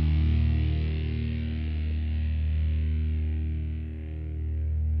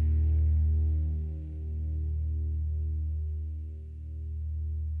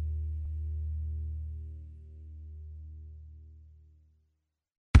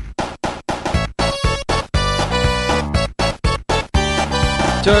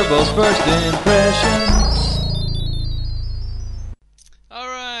 Turbo's first impressions.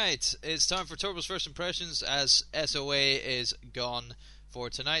 Alright, it's time for Turbo's First Impressions as SOA is gone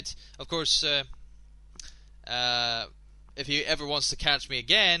for tonight. Of course, if he ever wants to catch me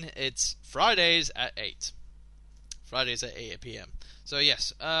again, it's Fridays at 8. Fridays at 8 p.m. So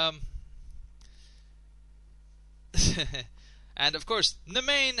yes, and of course,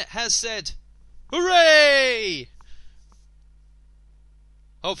 Nemain has said, hooray!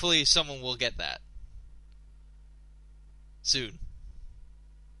 Hopefully someone will get that. Soon.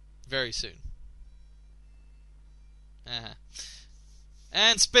 Very soon.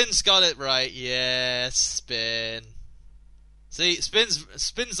 And Spin's got it right. Yes, Spin. See,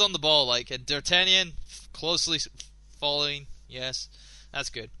 Spin's on the ball, like, and D'Artagnan closely following. Yes,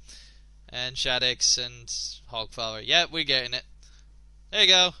 that's good. And Shaddix and Hogflower. Yeah, we're getting it. There you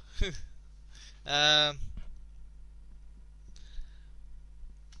go.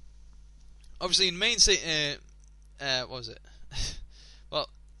 Obviously, in main saying, what was it? Well,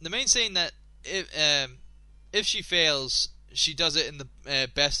 the main saying that if she fails, she does it in the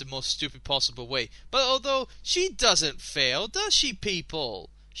best and most stupid possible way. But although she doesn't fail, does she, people?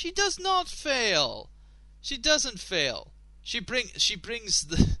 She does not fail. She doesn't fail. She brings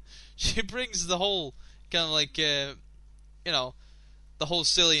the she brings the whole kind of like the whole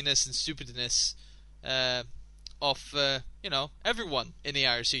silliness and stupidness of everyone in the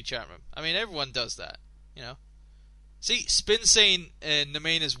IRC chat room. I mean, everyone does that. See, Spin saying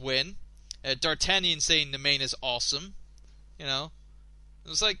Nemaina's win, D'Artagnan saying Nemain is awesome.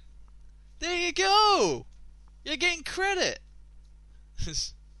 It's like, there you go. You're getting credit.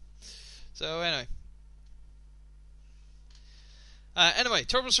 So anyway.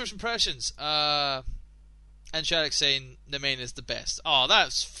 Turbo's first impressions. And Shattuck saying Nemain is the best. Oh,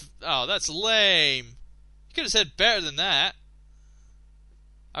 that's lame. You could have said better than that.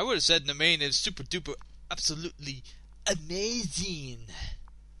 I would have said Nemain is super duper absolutely amazing.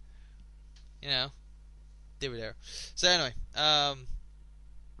 They were there. So anyway,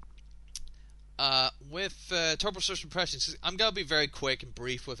 with Turbo's first impressions, I'm gonna be very quick and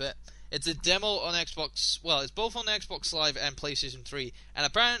brief with it. It's a demo on Xbox. Well, it's both on Xbox Live and PlayStation 3, and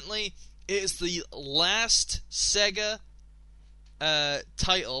apparently it is the last Sega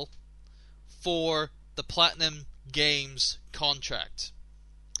title for the Platinum Games contract.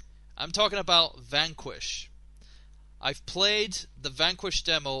 I'm talking about Vanquish. I've played the Vanquish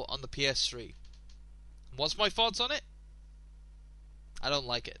demo on the PS3. What's my thoughts on it? I don't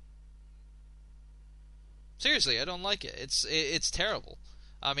like it. Seriously, I don't like it. It's terrible.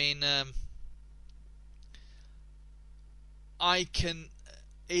 I mean,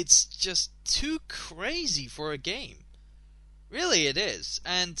 it's just too crazy for a game. Really, it is.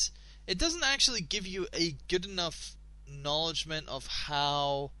 And it doesn't actually give you a good enough acknowledgement of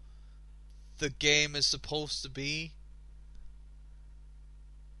how the game is supposed to be.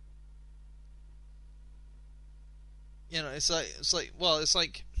 It's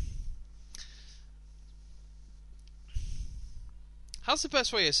like how's the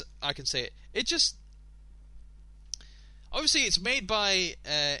best way I can say it? It just, obviously it's made by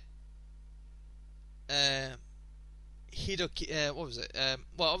Hidoki. What was it?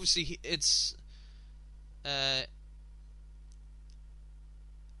 Well, obviously it's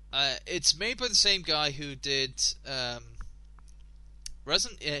made by the same guy who did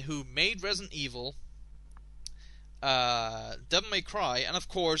who made Resident Evil, Devil May Cry, and of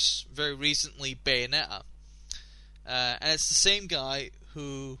course, very recently, Bayonetta. And it's the same guy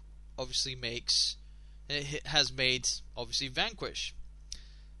who obviously has made, obviously, Vanquish.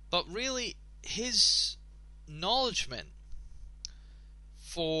 But really, his acknowledgement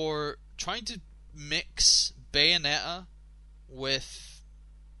for trying to mix Bayonetta with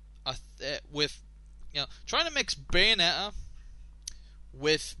trying to mix Bayonetta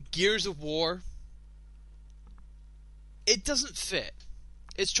with Gears of War, it doesn't fit.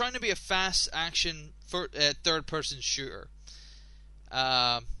 It's trying to be a fast action third-person shooter,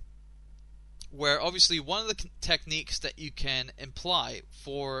 where obviously one of the techniques that you can imply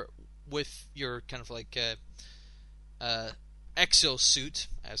with your kind of like exosuit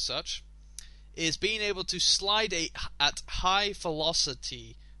as such is being able to slide at high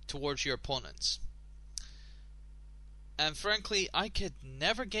velocity towards your opponents. And frankly, I could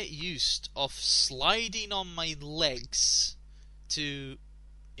never get used of sliding on my legs to,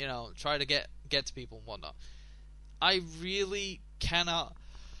 try to get to people and whatnot. I really cannot.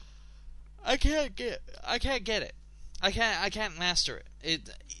 I can't get it. I can't master it.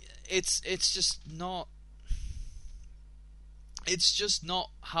 It's just not. It's just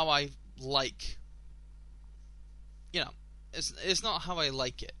not how I like. It's not how I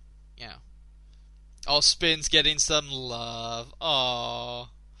like it. Oh, Spin's getting some love. Aww.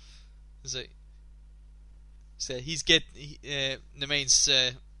 So he's Nemain's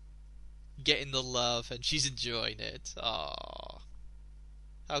getting the love, and she's enjoying it. Aww.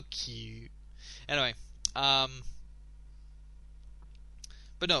 How cute. Anyway, but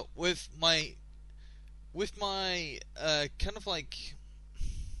no, with my kind of like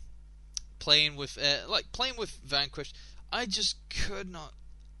playing with Vanquish, I just couldn't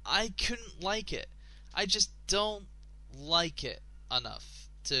like it. I just don't like it enough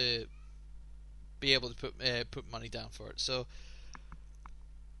to be able to put money down for it.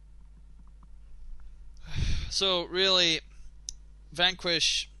 So really,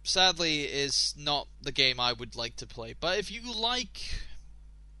 Vanquish sadly is not the game I would like to play. But if you like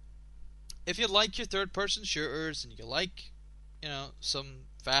your third-person shooters and you like, some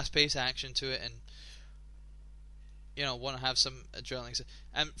fast-paced action to it, and want to have some adrenaline.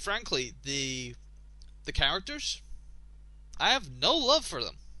 And frankly, the characters, I have no love for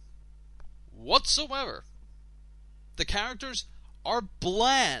them whatsoever. The characters are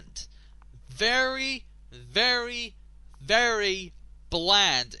bland, very, very, very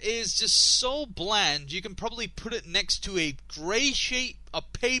bland. It is just so bland. You can probably put it next to a gray sheet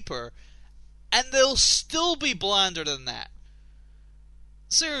of paper, and they'll still be blander than that.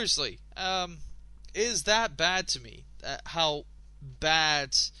 Seriously, is that bad to me? How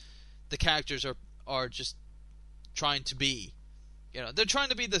bad the characters are just trying to be. They're trying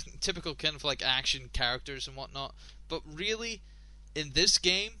to be the typical kind of like action characters and whatnot, but really, in this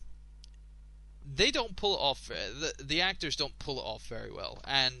game, they don't pull it off. The actors don't pull it off very well,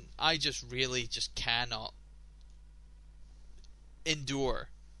 and I just really just cannot endure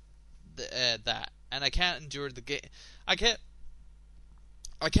that, and I can't endure the game. I can't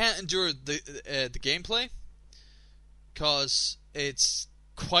endure the gameplay because it's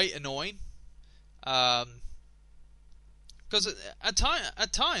quite annoying. Because at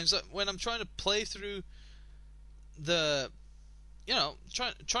times when I'm trying to play through trying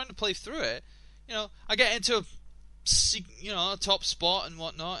to play through it, I get into a top spot and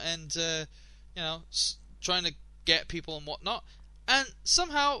whatnot, and trying to get people and whatnot, and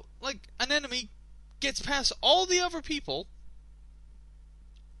somehow like an enemy gets past all the other people,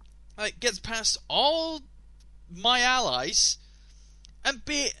 gets past all my allies, and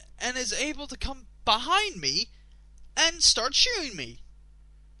is able to come behind me and start shooting me.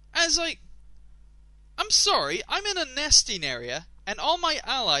 And it's like, I'm sorry, I'm in a nesting area, and all my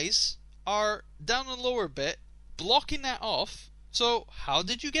allies are down the lower bit, blocking that off. So, how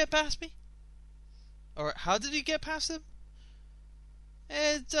did you get past me? Or, how did you get past them?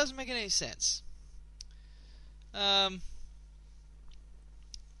 It doesn't make any sense.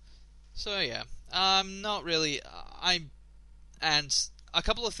 So yeah, I'm not really, and a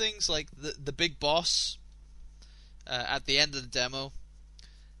couple of things, like the big boss, at the end of the demo,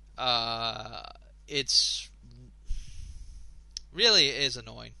 it's really is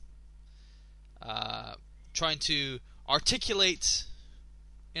annoying. Trying to articulate,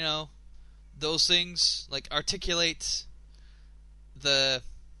 those things, like articulate the,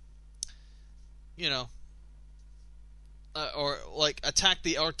 or like attack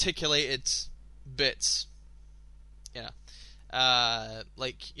the articulated bits,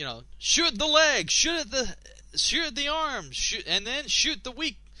 shoot the leg, shoot at the arm, and then shoot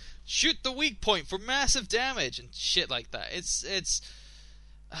the weak point for massive damage and shit like that.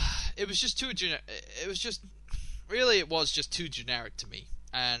 It was just too generic. It was just too generic to me,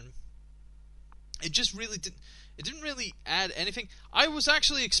 and it just really didn't. It didn't really add anything. I was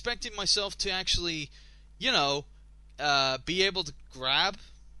actually expecting myself to actually, be able to grab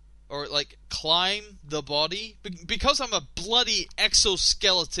or like climb the body, because I'm a bloody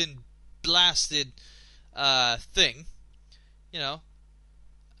exoskeleton blasted thing.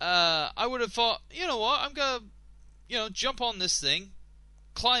 I would have thought, I'm gonna, jump on this thing,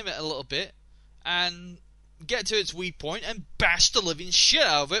 climb it a little bit, and get to its weak point and bash the living shit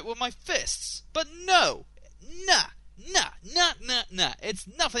out of it with my fists. But no, nah. It's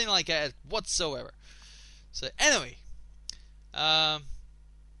nothing like that whatsoever. So anyway, but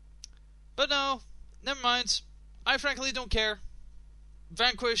no, never mind. I frankly don't care.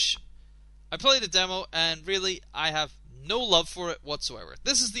 Vanquish, I played the demo, and really, I have no love for it whatsoever.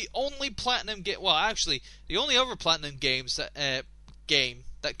 This is the only platinum game. Well, actually, the only other platinum games game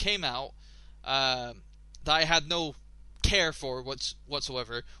that came out that I had no care for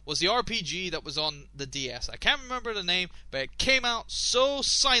whatsoever was the RPG that was on the DS. I can't remember the name, but it came out so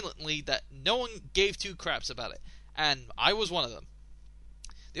silently that no one gave two craps about it, and I was one of them.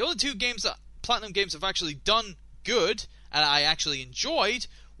 The only two games that platinum games have actually done good and I actually enjoyed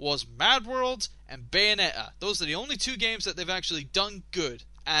was Mad World and Bayonetta. Those are the only two games that they've actually done good,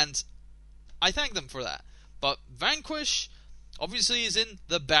 and I thank them for that. But Vanquish obviously is in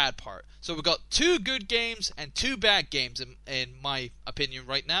the bad part. So we've got two good games and two bad games in my opinion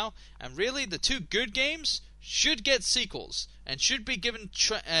right now, and really the two good games should get sequels and should be given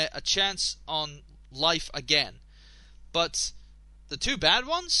a chance on life again. But the two bad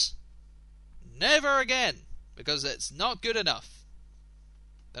ones, never again, because it's not good enough.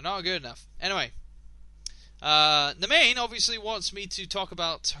 They're not good enough. Anyway, the main obviously wants me to talk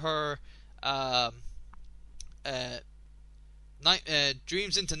about her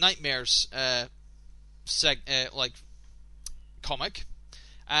Dreams into Nightmares comic,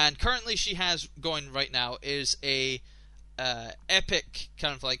 and currently she has going right now is a epic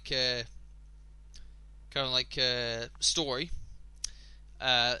kind of like story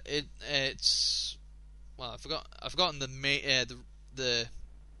It's well, I've forgotten the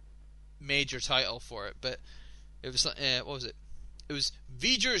major title for it, but it was what was it? It was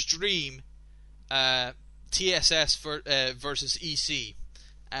V'ger's Dream, TSS versus EC,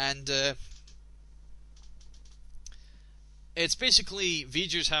 and it's basically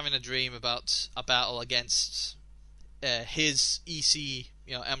V'ger's having a dream about a battle against his EC,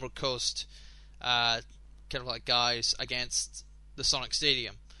 Emerald Coast, kind of like guys against the Sonic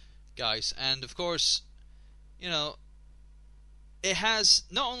Stadium guys, and of course, it has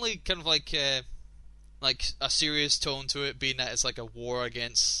not only kind of like a serious tone to it, being that it's like a war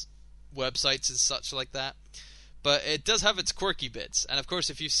against websites and such like that, but it does have its quirky bits. And of course,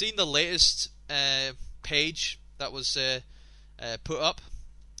 if you've seen the latest page that was put up,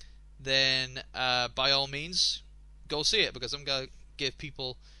 then by all means go see it, because I'm gonna give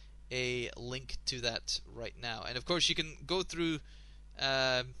people a link to that right now. And of course, you can go through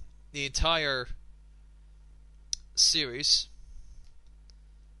the entire series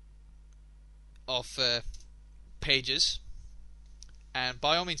of pages, and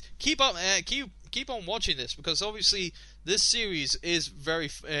by all means keep on watching this, because obviously this series is very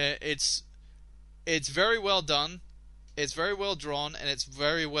it's very well done, it's very well drawn, and it's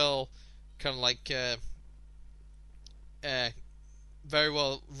very well kind of like very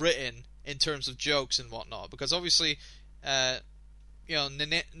well written in terms of jokes and whatnot, because obviously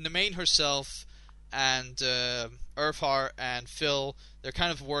Nemain herself and Earthheart and Phil, they're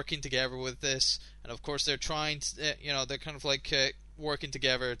kind of working together with this, and of course they're trying to, they're kind of like working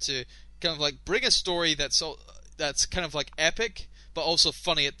together to kind of like bring a story that's kind of like epic, but also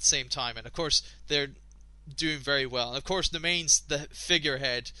funny at the same time. And of course they're doing very well. And of course Nemain's the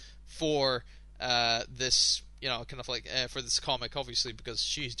figurehead for this, kind of like for this comic, obviously, because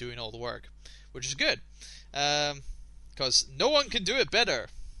she's doing all the work, which is good, because no one can do it better.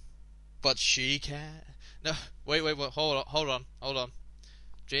 But she can. No, wait, hold on.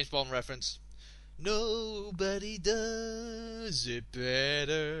 James Bond reference. Nobody does it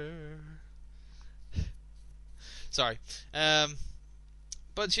better. Sorry.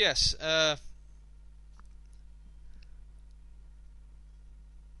 But yes, oh,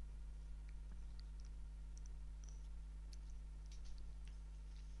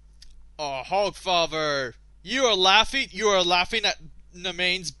 Hogfather, you are laughing at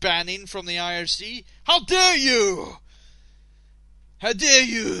Nemain's banning from the IRC? How dare you! How dare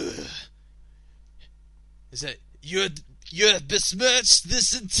you! Is that you have besmirched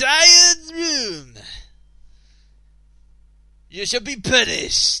this entire room? You shall be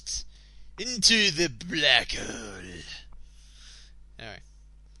punished into the black hole. Anyway,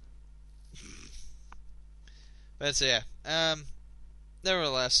 but so yeah.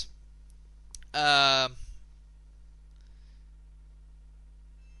 Nevertheless,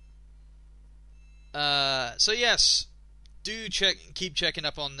 so yes, do keep checking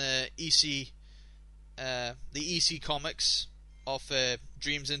up on the EC comics of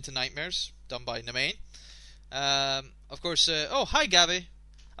Dreams into Nightmares, done by Nemain. Of course, oh, hi Gabby.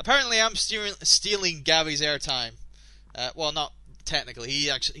 Apparently I'm stealing Gabby's airtime. Well, not technically.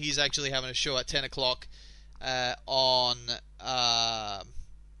 He's actually having a show at 10 o'clock on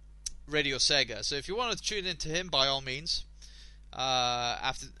Radio Sega. So if you want to tune into him, by all means,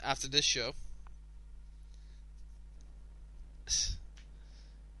 after this show.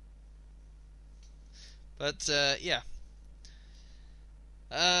 But yeah.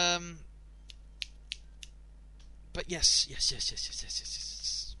 But yes.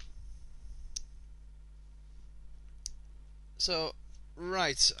 So,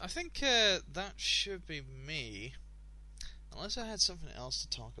 right, I think that should be me. Unless I had something else to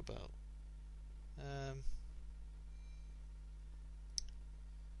talk about.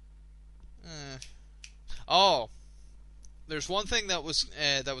 Oh, there's one thing that was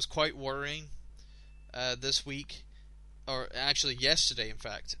quite worrying this week, or actually yesterday, in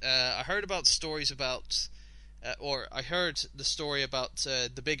fact. I heard about stories about, or I heard the story about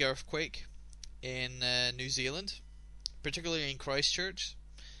the big earthquake in New Zealand, particularly in Christchurch,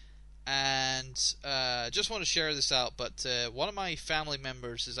 and just want to share this out. But one of my family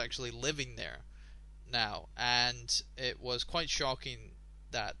members is actually living there now, and it was quite shocking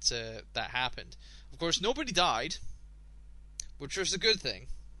that that happened. Of course, nobody died, which was a good thing,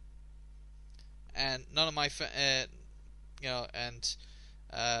 and none of my and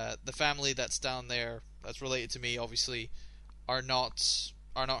the family that's down there that's related to me obviously are not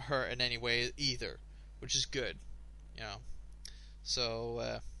hurt in any way either, which is good,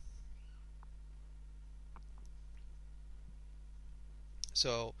 so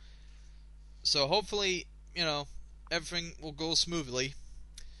so hopefully everything will go smoothly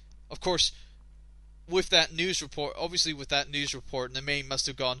of course, with that news report, the main must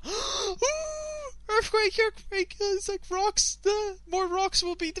have gone, earthquake, it's like rocks, more rocks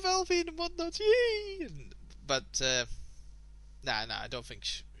will be developing and whatnot, yay! But, nah, I don't think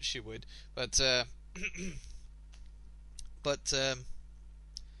she would, but,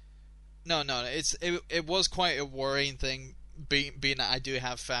 no, it was quite a worrying thing, being that I do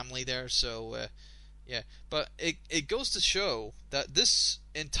have family there, so, yeah, but it goes to show that this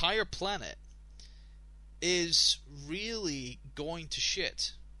entire planet is really going to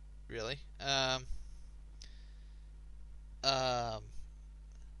shit, really.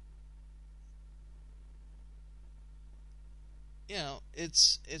 You know,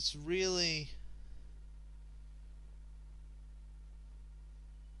 it's really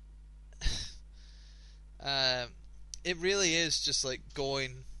it really is just like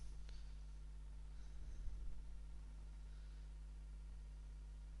going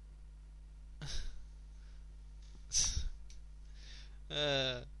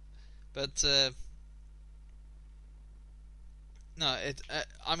but no,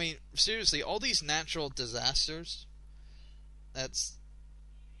 I mean, seriously, all these natural disasters that's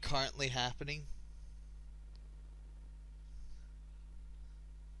currently happening,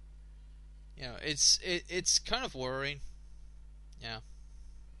 you know, it's kind of worrying. Yeah.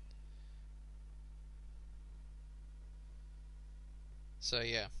 So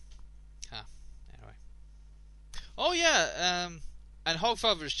yeah. Anyway. Oh yeah. And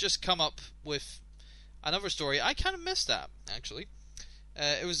Hogfather's just come up with another story. I kind of missed that, actually.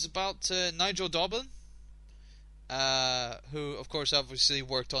 It was about Nigel Doblin, who, of course, obviously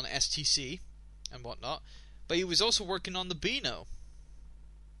worked on STC and whatnot, but he was also working on the Beano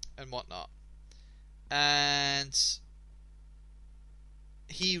and whatnot. And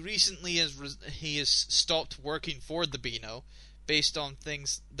he recently has stopped working for the Beano based on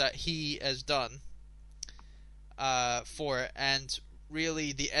things that he has done for it, and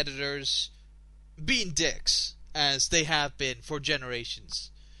really the editors being dicks, as they have been for generations.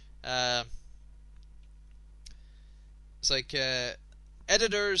 It's like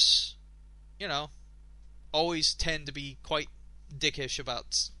editors, you know, always tend to be quite dickish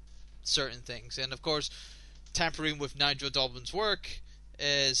about certain things, and of course, tampering with Nigel Doblin's work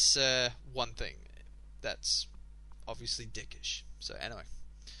is one thing that's obviously dickish. So anyway.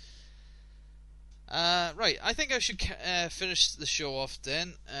 Right, I think I should finish the show off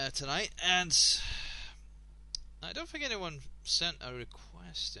then tonight, and I don't think anyone sent a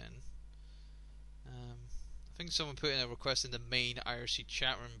request in. I think someone put in a request in the main IRC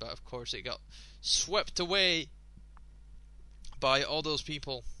chat room, but of course it got swept away by all those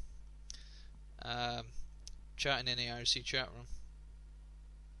people chatting in the IRC chat room.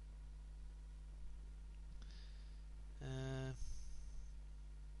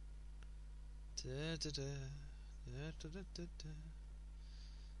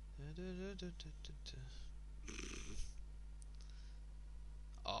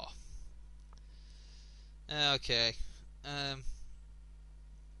 Oh. Okay.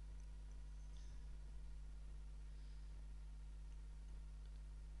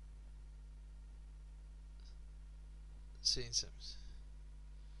 Seeing some.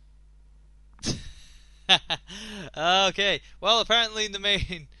 Okay. Well, apparently in the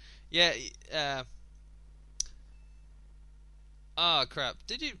main, yeah. Oh crap!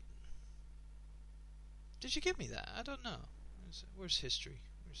 Did you give me that? I don't know. Where's history?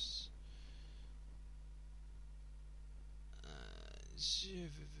 Where's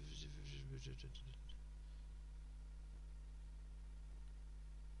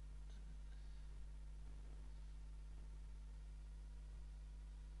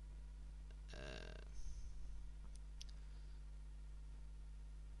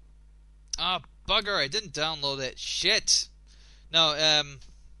bugger! I didn't download it. Shit. No.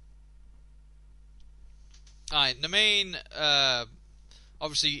 Alright, the main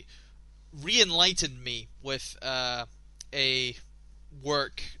obviously re-enlightened me with a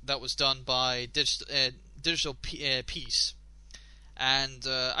work that was done by Digital Peace, and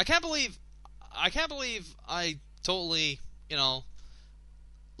I can't believe I totally, you know,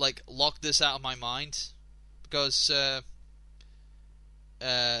 like locked this out of my mind, because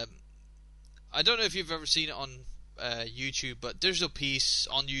I don't know if you've ever seen it on YouTube, but Digital Peace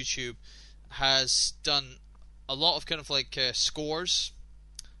on YouTube has done a lot of kind of like scores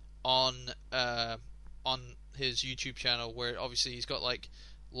on his YouTube channel, where obviously he's got like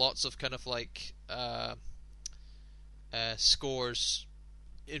lots of kind of like scores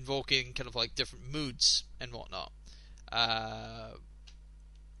invoking kind of like different moods and whatnot.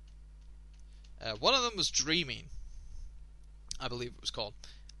 One of them was Dreaming, I believe it was called,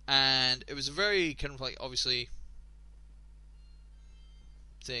 and it was a very kind of like obviously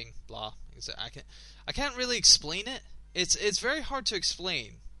thing. Blah. I can't really explain it. It's very hard to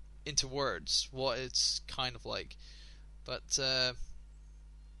explain into words what it's kind of like, but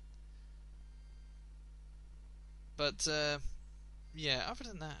yeah. Other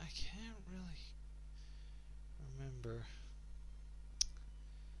than that, I can't really remember.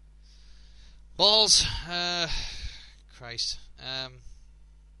 Balls. Christ.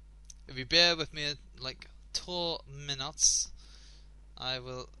 If you bear with me like 2 minutes, I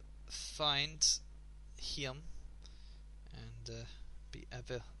will find him and be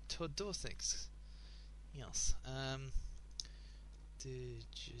able to do things. Yes.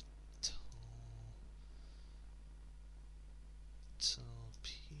 Digital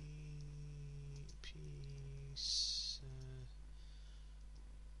piece.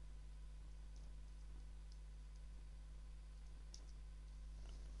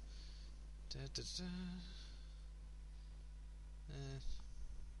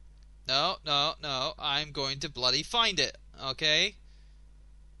 No. I'm going to bloody find it. Okay?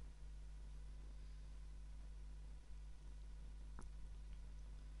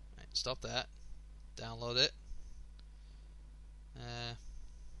 Right, stop that. Download it.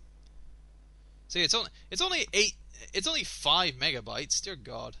 See, it's only 5 megabytes. Dear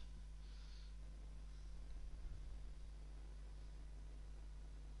God.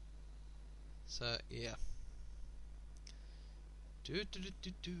 So yeah.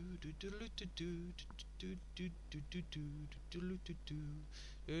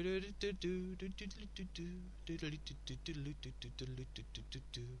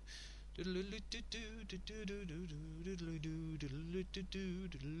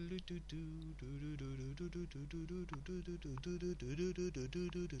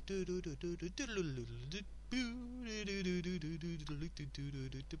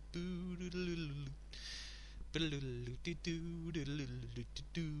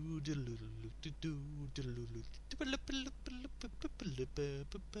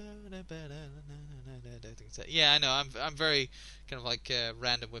 Yeah, I know. I'm very kind of like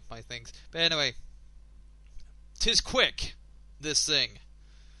random with my things. But anyway, 'tis quick, this thing,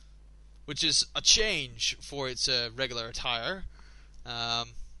 which is a change for its regular attire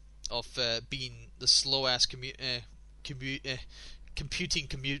of being the slow ass computing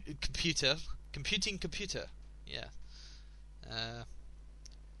computer. Yeah.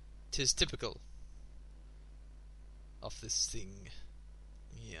 'Tis typical of this thing.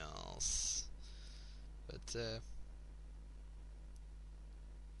 Yes. But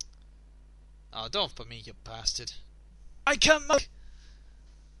oh, don't put me, you bastard. I can look.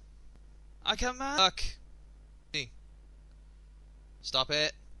 Stop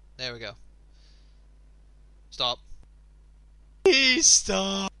it. There we go. Stop. Please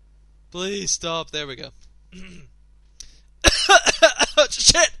stop. Please stop. There we go.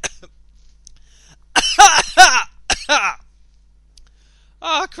 Shit.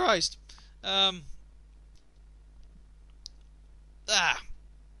 Ah, Christ. I'm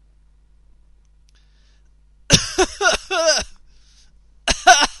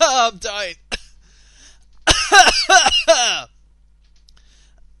dying.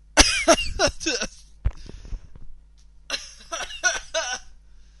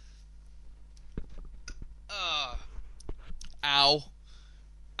 Ow.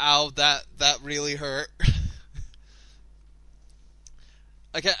 Ow, that really hurt.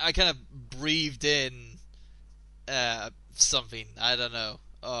 I kind of breathed in something. I don't know.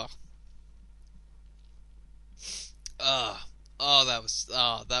 Oh, that was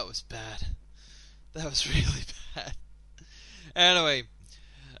bad. That was really bad. Anyway,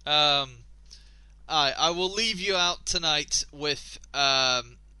 I will leave you out tonight with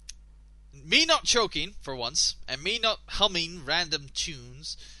me not choking for once, and me not humming random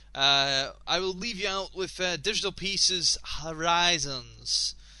tunes. I will leave you out with Digital Pieces'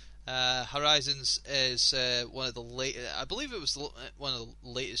 Horizons. Horizons is one of the late. I believe it was one of the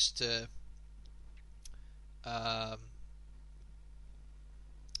latest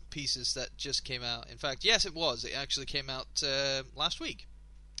pieces that just came out. In fact, yes, it was. It actually came out last week,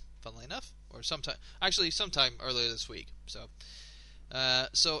 funnily enough, or sometime earlier this week. So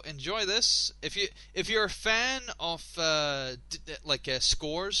enjoy this. If you're a fan of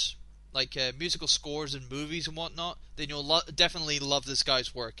scores, like musical scores in movies and whatnot, then you'll definitely love this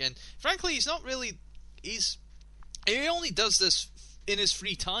guy's work. And frankly, he only does this in his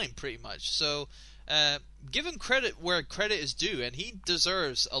free time, pretty much. So give him credit where credit is due, and he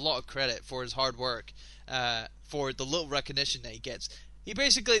deserves a lot of credit for his hard work, for the little recognition that he gets. He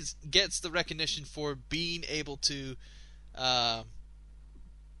basically gets the recognition for being able to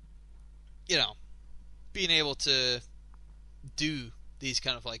being able to do these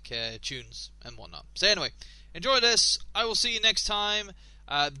kind of like tunes and whatnot. So anyway, enjoy this. I will see you next time.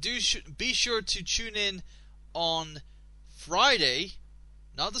 Be sure to tune in on Friday,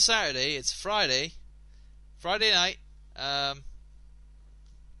 not the Saturday. It's Friday night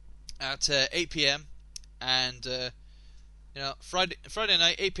at 8 p.m. and Friday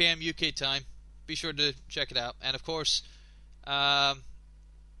night 8 p.m. UK time. Be sure to check it out. And of course,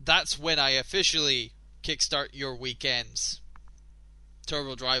 that's when I officially kickstart your weekends.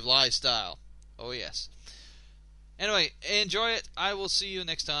 Turbo Drive Live style. Oh yes. Anyway, enjoy it. I will see you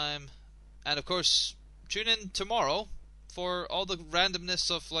next time. And of course, tune in tomorrow for all the randomness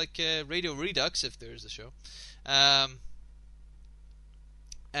of like Radio Redux, if there is a show.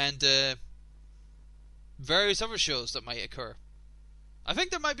 And various other shows that might occur. I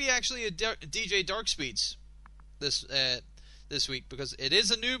think there might be actually a DJ Dark Speeds this week, because it is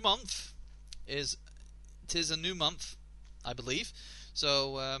a new month. It is a new month, I believe.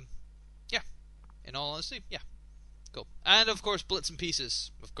 So yeah, in all honesty, yeah, cool. And of course, Blitz and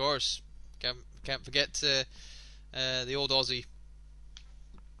Pieces. Of course, can't forget the old Aussie.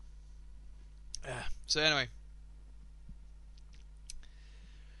 So anyway,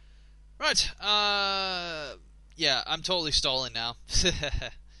 right. Yeah, I'm totally stalling now.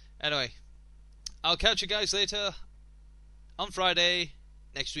 Anyway, I'll catch you guys later on Friday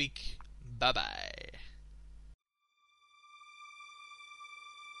next week. Bye bye.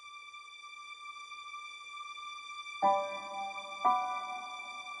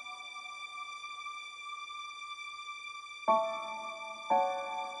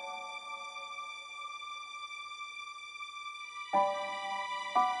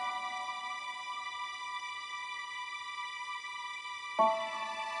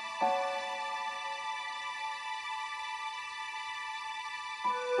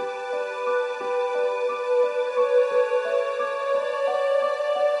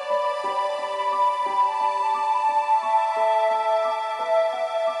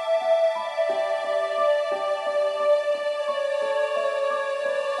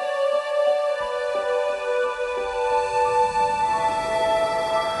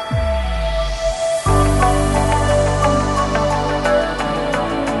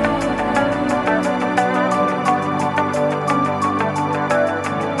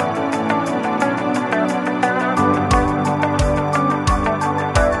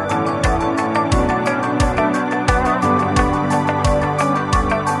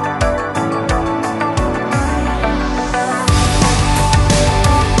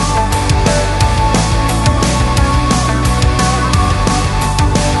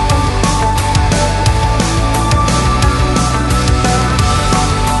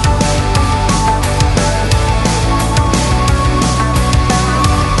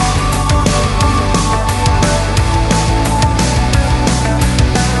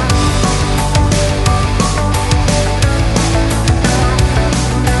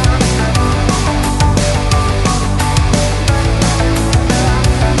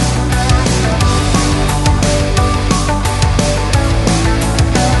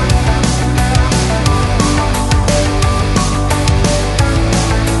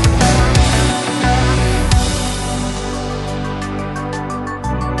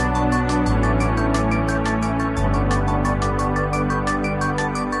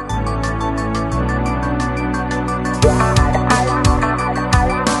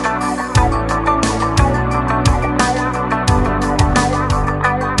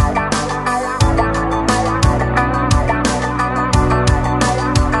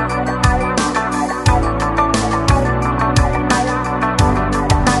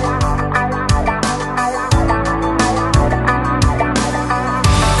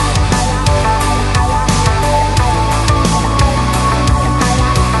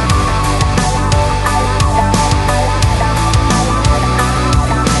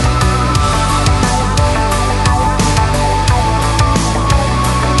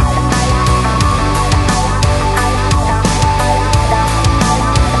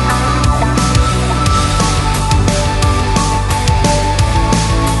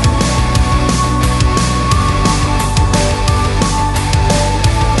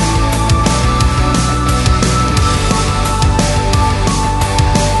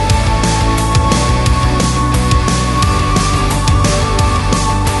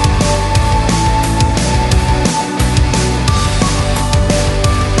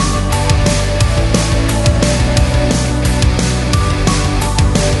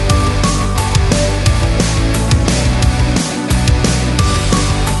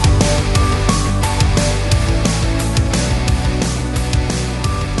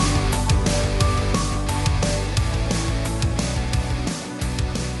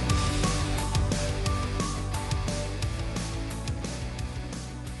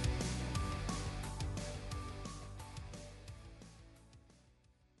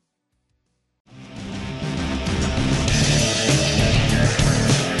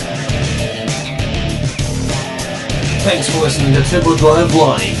 Thanks for listening to Turbo Drive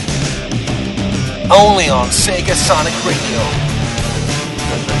Live. Only on Sega Sonic Radio.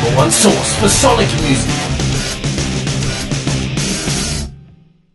 The #1 source for Sonic music.